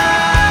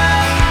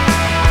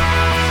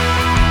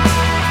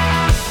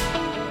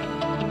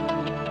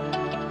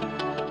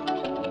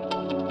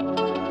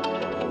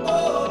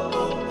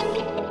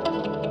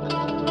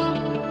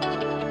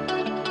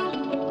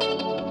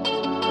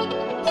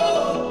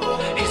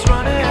 He's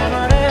running,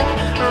 running,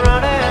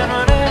 running,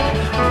 running,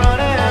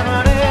 running,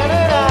 running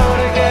and out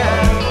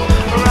again.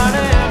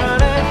 Running,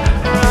 running,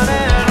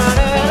 running,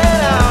 running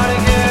and out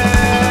again.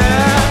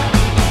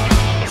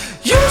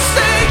 You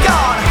stay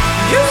gone,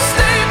 you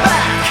stay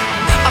back.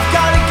 I've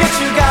gotta get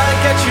you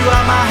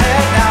out my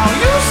head now.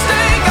 You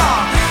stay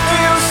gone,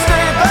 you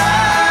stay back.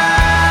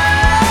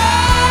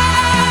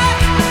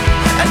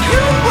 And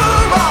you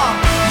were wrong,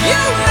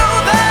 you know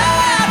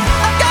that.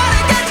 I've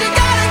gotta get you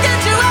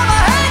out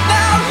my head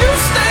now. You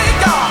stay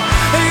gone,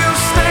 you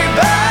stay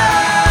back.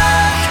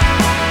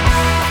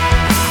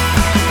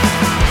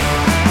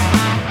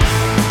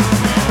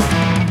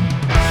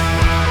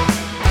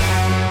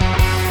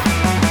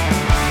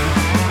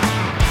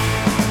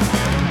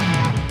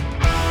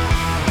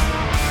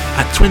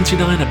 At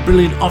 29, a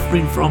brilliant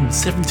offering from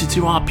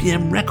 72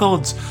 RPM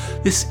Records.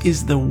 This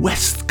is the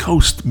West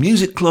Coast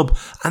Music Club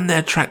and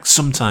their track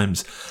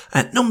Sometimes.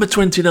 At number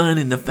 29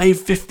 in the Fave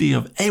 50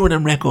 of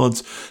A1M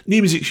Records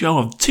New Music Show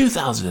of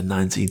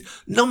 2019,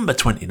 number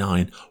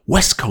 29,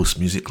 West Coast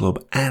Music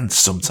Club and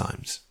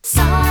Sometimes.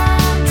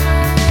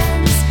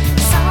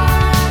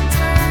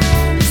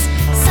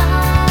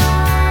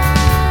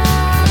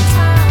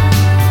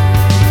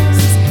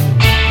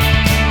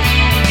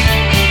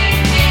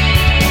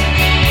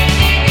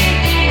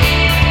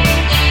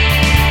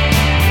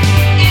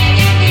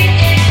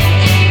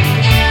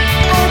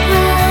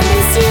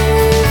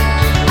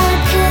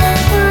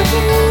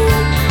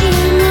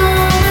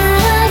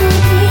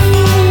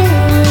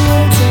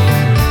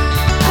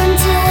 I'm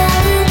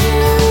telling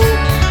you,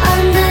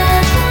 I'm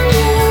there for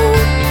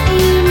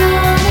you.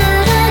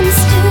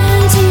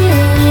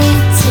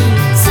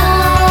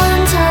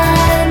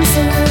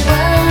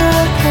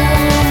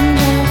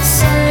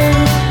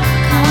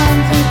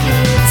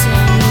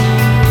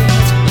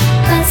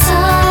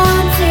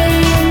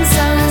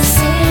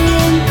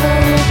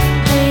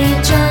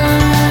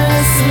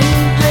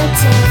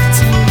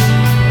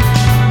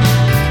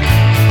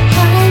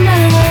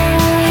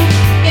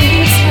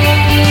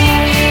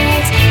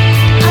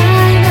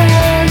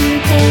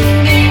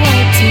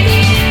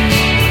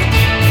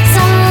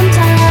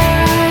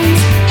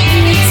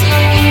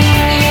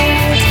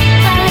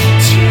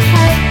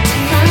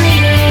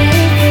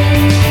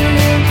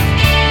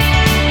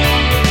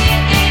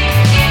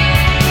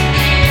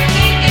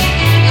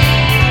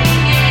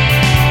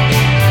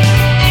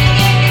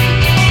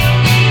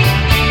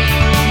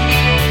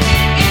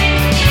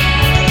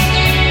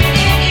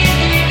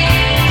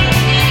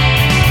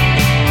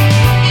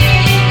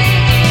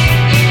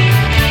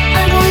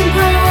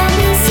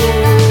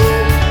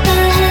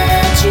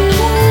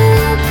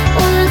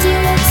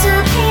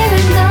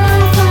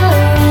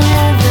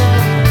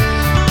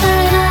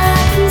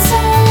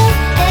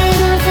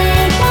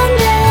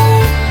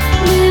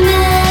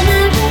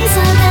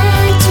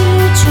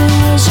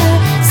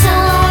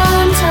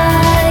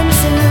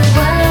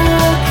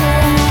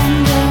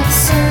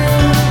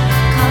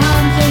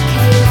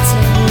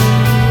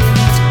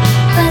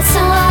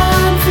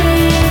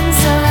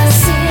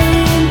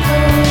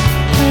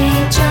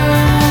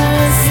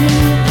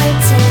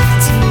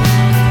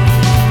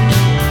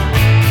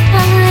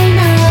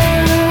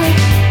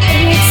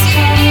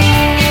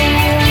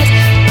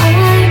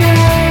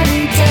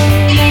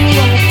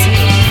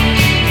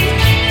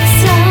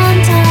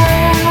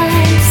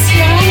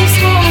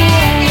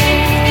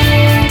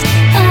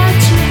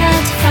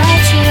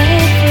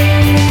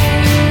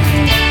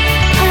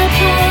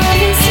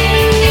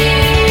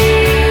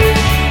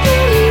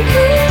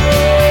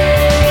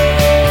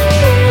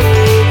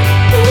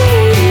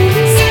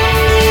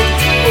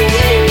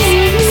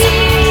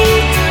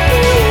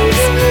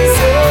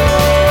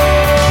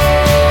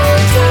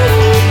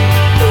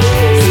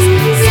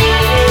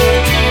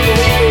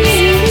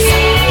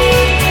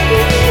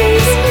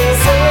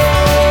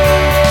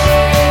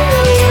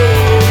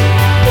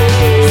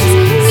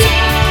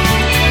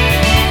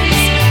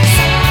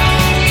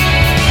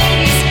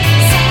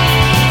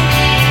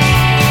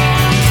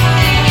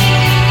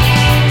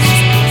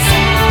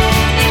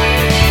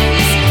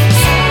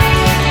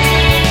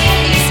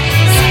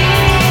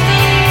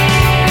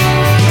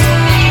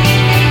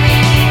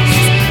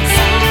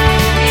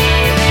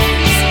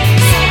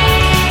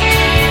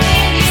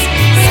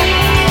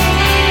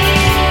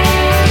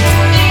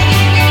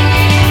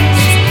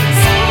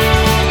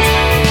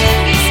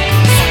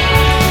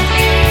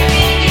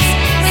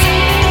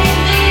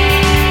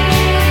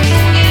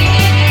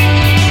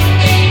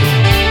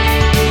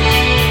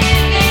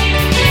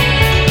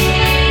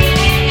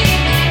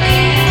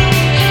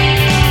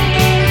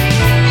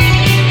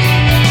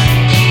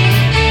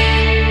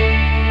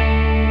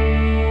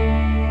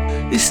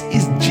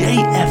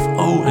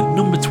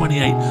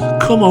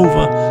 28, Come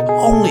Over,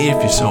 Only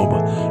If You're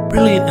Sober.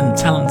 Brilliant and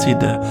talented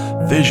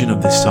version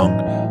of this song.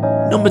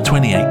 Number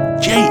 28,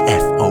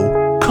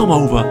 JFO, Come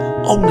Over,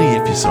 Only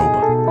If You're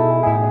Sober.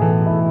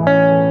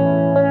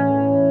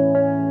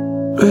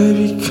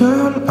 Baby,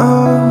 come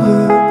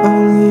over,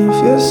 only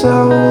if you're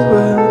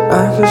sober.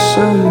 I can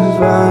show you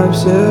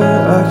vibes,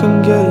 yeah, I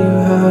can get you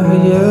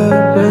high,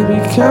 yeah. Baby,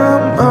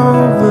 come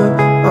over,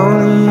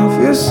 only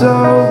if you're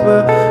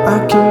sober.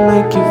 I can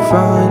make you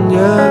fine,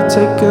 yeah,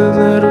 take a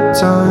little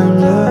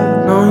time,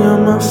 yeah. No,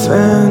 you're my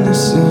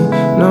fantasy,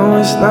 no,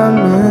 it's not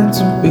meant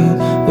to be.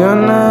 You're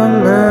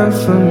not meant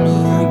for me,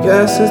 I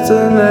guess it's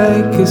a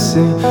legacy.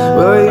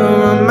 Will you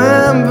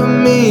remember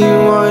me?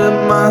 What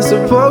am I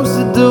supposed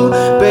to do?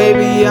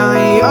 Baby, I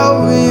ain't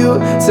over you.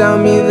 Tell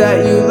me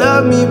that you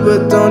love me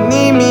but don't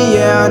need me,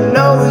 yeah, I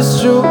know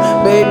it's true.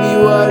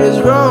 Baby, what is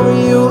wrong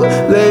with you?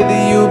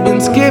 Lately you've been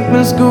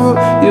skipping school.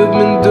 You've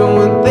been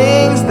doing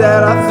things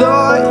that I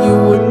thought you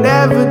would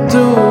never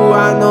do.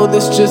 I know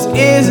this just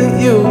isn't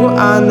you,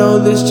 I know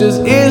this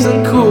just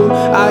isn't cool.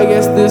 I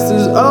guess this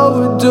is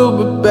overdue,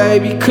 but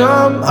baby,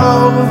 come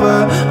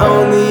over,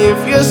 only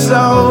if you're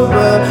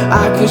sober.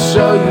 I can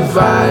show you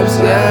vibes,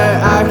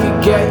 yeah, I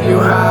can get you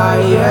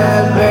high,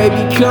 yeah.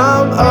 Baby,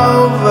 come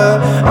over,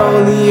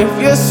 only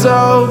if you're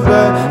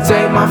sober.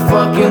 Take my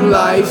fucking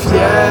life,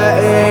 yeah,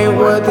 it ain't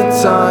worth the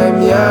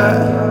time,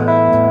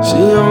 yeah. She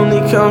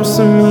only comes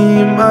to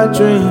me in my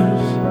dreams.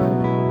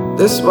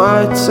 That's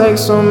why I take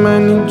so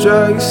many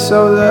drugs,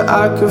 so that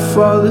I could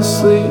fall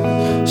asleep.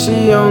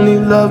 She only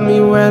loved me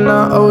when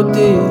I OD.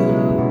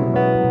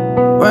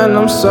 When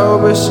I'm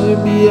sober, she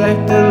be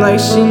acting like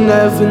she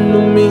never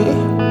knew me.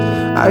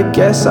 I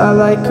guess I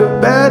like her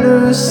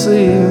better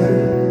asleep.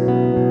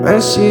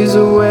 When she's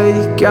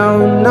awake, I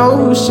don't know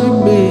who she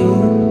be.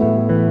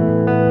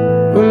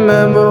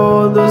 Remember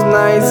all those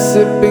nights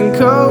sipping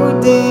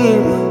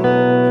codeine?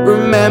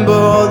 Remember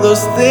all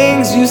those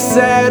things you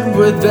said,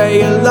 were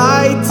they a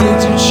lie?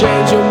 Did you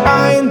change your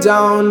mind? I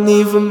don't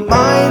even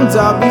mind,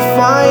 I'll be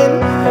fine.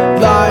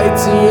 Lie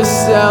to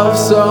yourself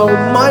so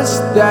much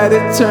that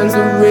it turns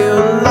to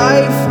real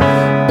life.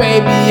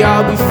 Baby,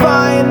 I'll be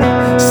fine,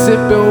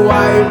 sipping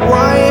white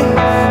wine.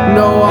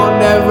 No, I'll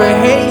never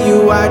hate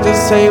you, I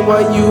just hate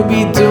what you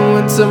be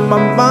doing to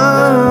my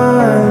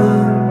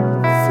mind.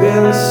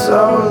 Feeling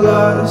so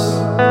lost,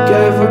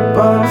 gave up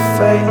on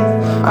faith.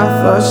 I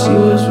thought she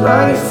was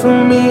right for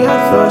me, I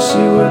thought she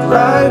would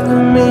ride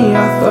with me,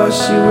 I thought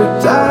she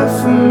would die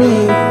for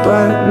me,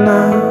 but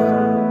now,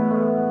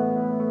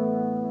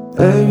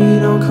 baby,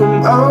 don't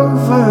come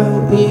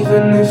over,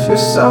 even if you're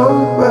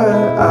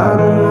sober. I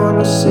don't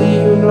wanna see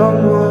you no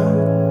more.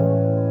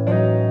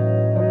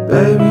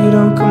 Baby,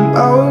 don't come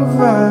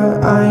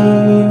over, I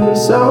ain't even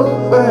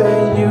sober.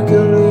 You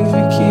can leave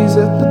your keys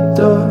at the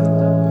door.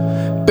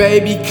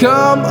 Baby,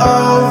 come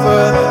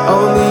over,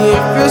 only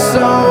if you're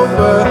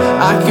sober.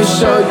 I can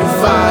show you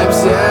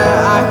vibes,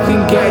 yeah, I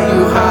can get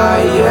you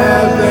high,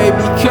 yeah.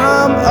 Baby,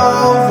 come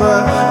over,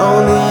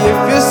 only if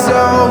you're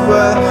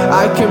sober.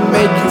 I can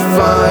make you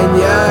fine,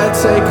 yeah,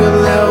 take a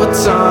little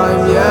time,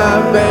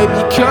 yeah.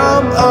 Baby,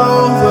 come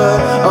over,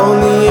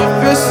 only if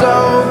you're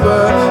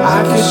sober.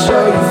 I can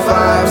show you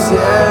vibes,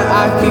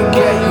 yeah, I can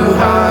get you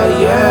high,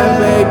 yeah.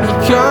 Baby,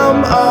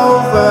 come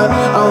over,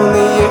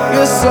 only if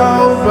you're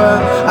sober.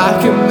 I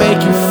can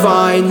make you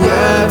fine,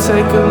 yeah,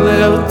 take a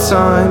little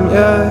time,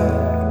 yeah.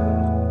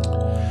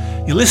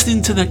 You're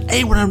listening to the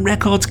A1M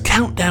Records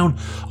countdown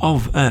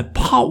of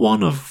part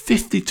 1 of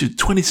 50 to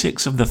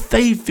 26 of the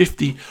Fave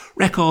 50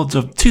 records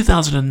of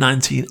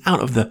 2019 out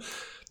of the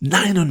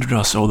 900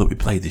 or so that we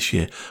played this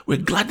year. We're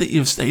glad that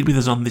you've stayed with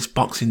us on this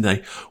Boxing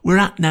Day.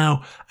 We're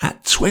now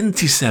at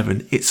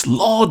 27. It's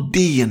Lord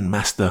D and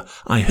Master.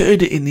 I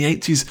Heard It in the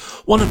 80s.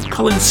 One of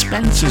Colin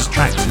Spencer's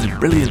tracks is a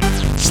brilliant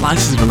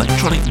slices of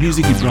electronic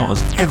music he brought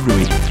us every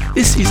week.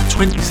 This is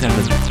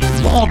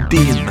 27. Lord D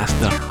and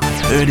Master. I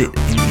Heard It in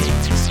the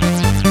 80s.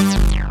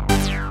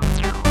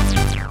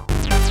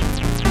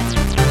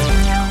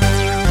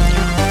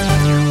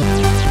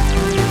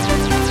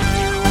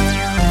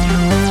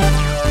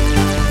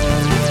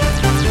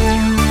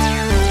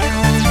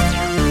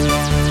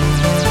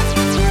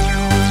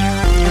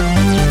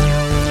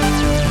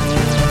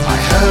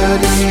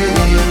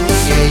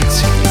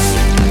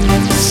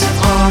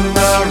 On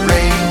the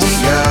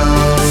radio,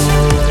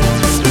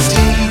 the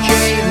DJ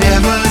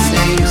never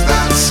names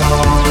that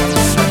song,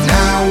 but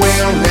now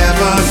we'll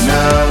never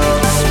know.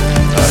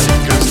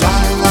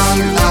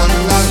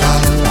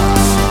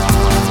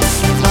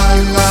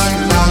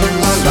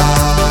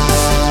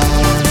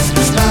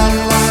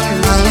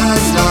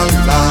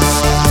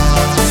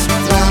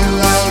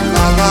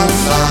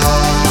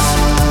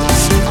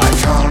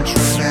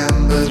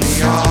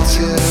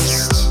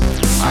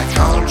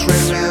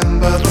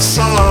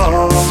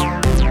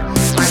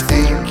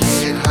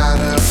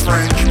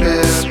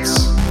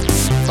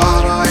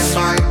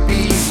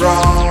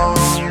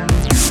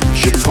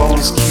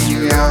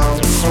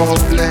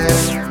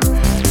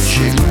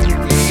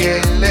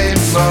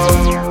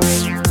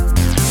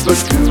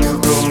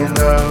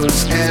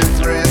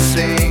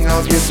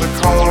 I'll give the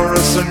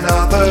chorus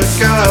another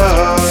go.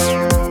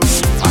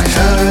 I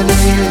heard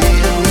it in the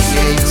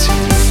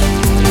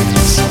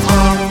 80s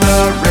on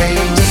the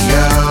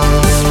radio.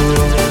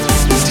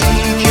 The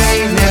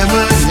DJ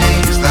never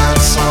names that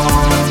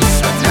song,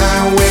 and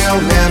now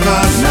we'll never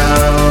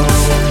know.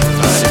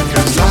 But it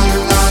goes la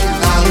la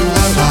la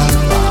la la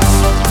la,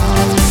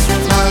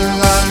 la la la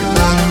la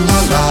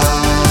la,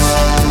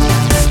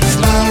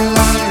 la la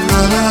la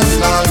la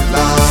la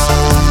la,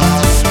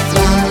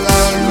 la la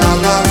la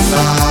la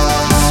la.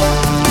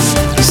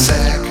 The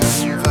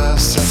second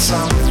verse said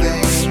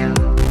something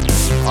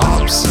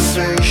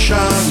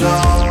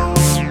observational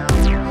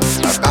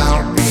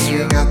about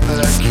being at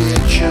the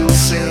kitchen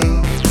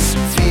sink,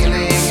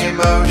 feeling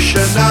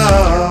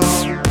emotional,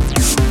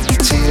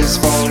 tears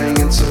falling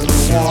into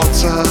the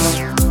water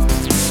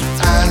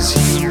as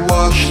you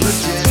wash the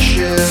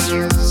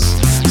dishes,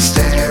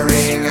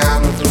 staring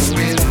out of the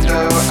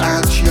window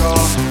at your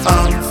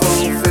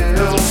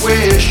unfulfilled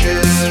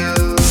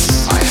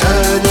wishes. I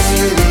heard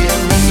it in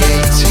the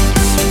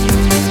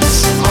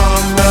 80s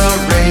on the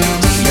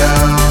radio.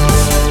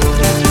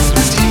 The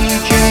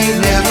DJ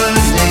never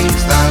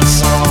names that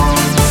song,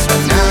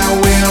 and now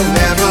we'll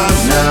never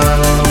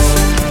know.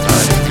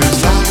 But it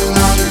goes la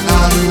la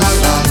la la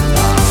la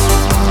la, la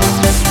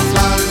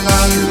la la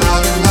la la,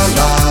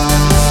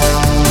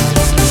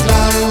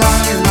 la la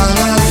la la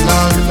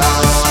la la,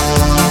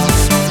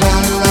 la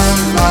la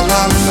la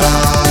la la.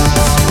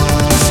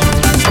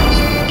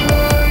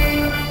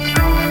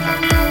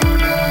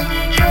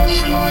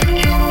 Just like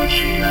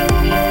Georgie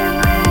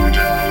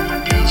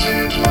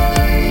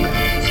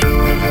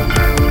through the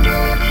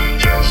coda,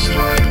 just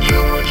like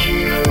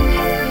Georgie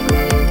repeated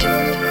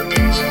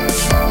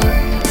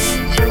fine.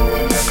 Through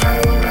the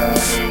coda,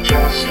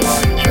 just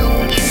like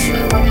Georgie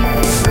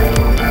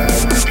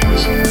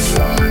repeated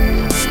fine.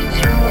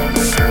 Through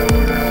the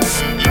coda,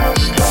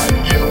 just like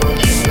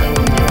Georgie.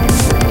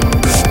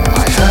 I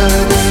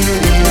heard it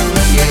in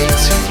the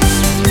 80s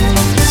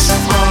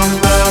on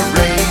the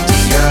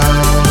radio.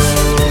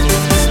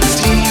 The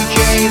DJ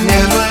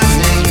never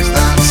names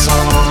that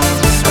song,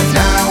 and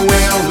now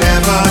we'll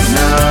never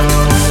know.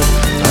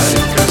 But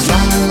it goes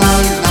la la la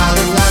la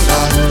la la,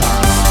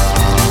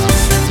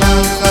 la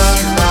la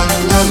la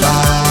la la,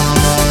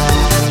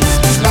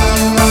 la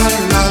la la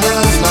la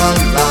la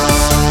la,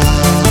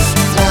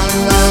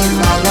 la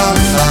la la la la.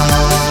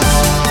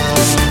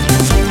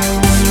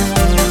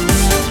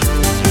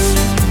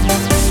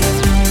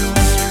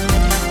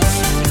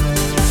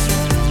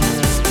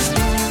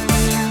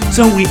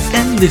 So we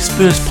end this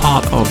first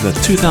part of the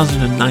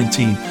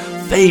 2019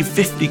 Fave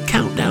 50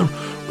 countdown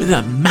with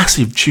a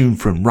massive tune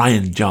from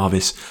Ryan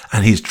Jarvis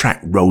and his track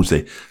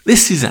Rosie.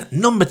 This is at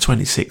number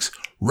 26.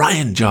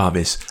 Ryan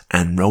Jarvis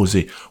and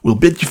Rosie will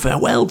bid you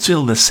farewell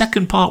till the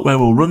second part, where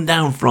we'll run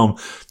down from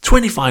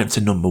 25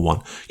 to number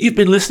 1. You've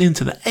been listening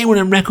to the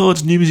A1M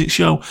Records New Music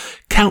Show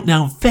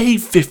Countdown Fave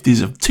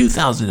 50s of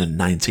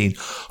 2019.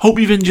 Hope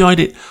you've enjoyed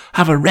it.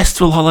 Have a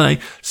restful holiday.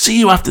 See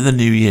you after the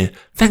new year.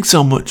 Thanks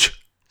so much.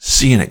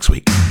 See you next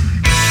week.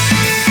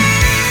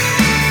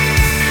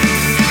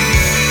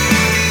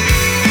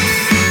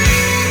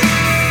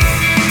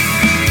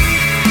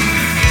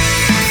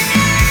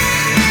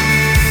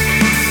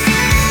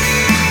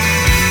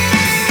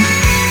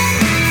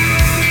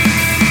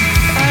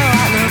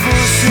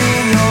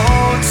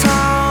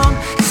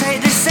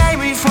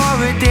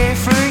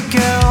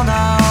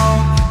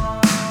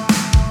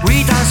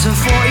 At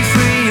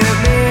 43 at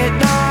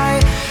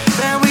midnight,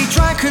 then we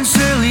drank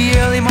until the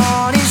early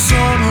morning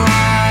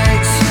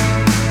sunlight.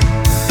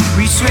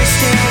 We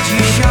twisted,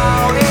 you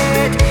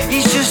shouted,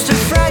 he's just a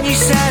friend, you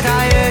said,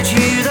 I heard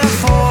you the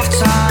fourth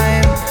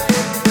time.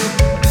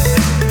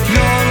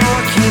 You're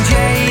looking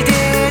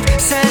jaded,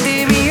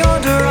 sending me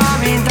under,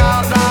 I'm in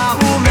doubt that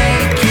we'll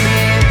make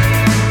it.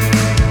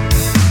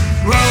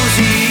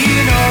 Rosie,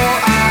 you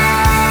know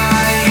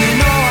I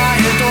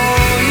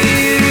adore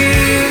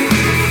you.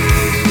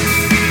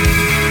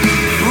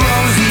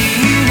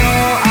 Rosie, you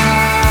know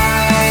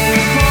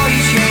before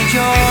you change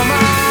your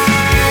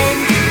mind.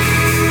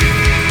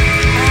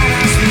 And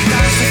as we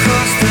danced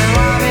across the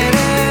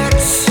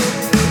laminates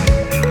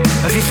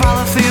of your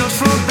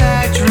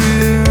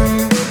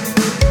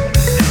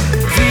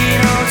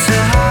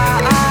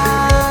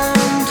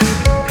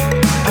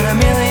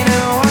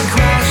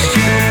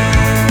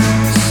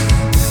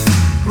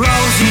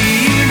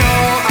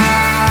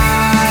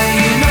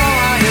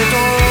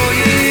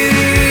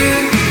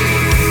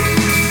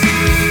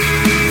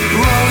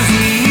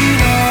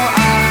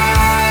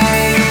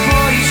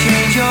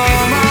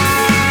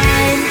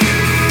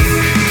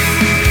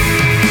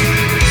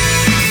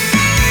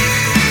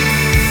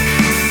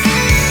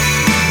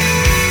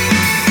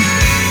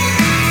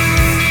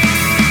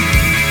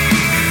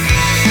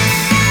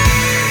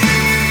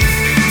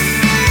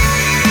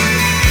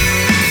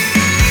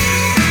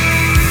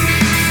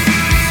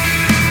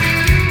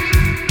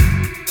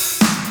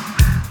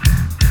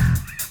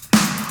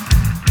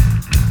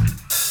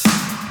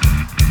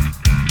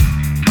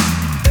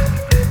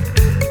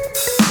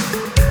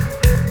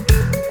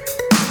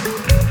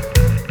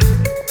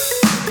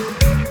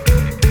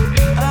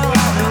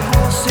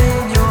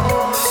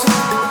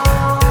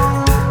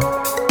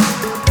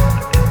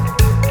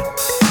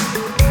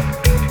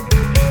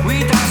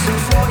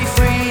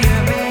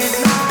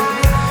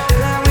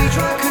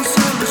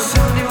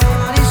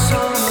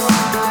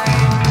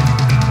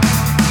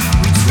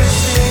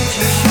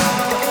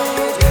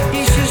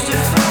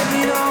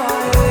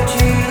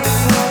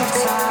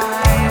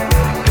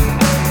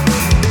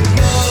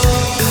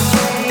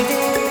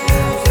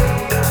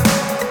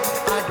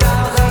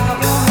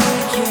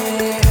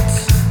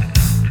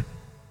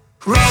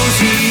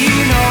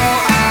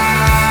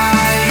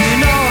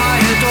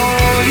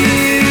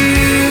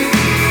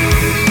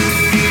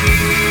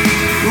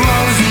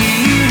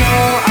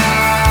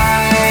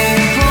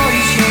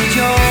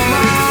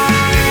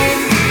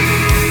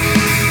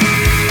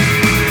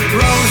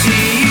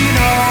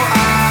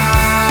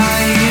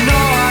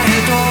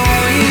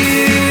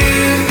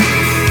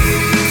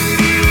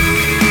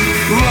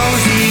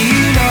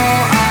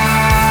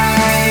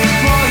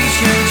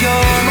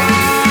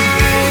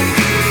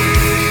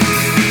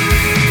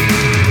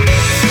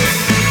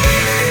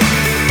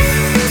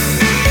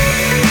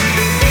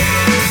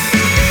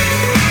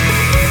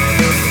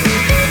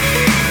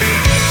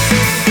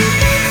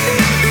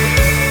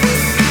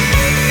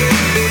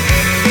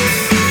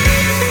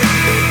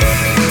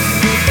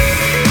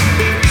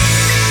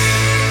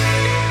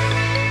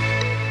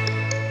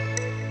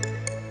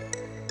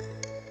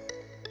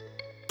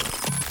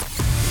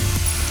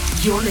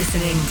You're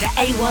listening to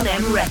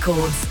A1M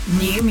Records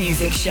New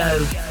Music Show.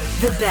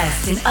 The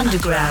best in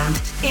underground,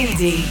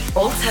 indie,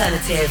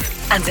 alternative,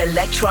 and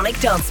electronic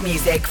dance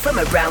music from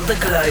around the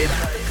globe.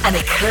 An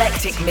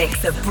eclectic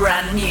mix of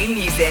brand new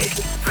music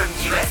from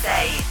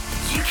USA,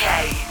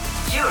 UK,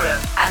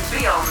 Europe, and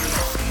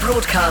beyond.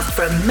 Broadcast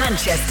from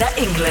Manchester,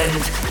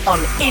 England on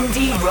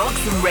Indie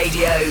Rocks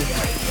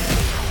Radio.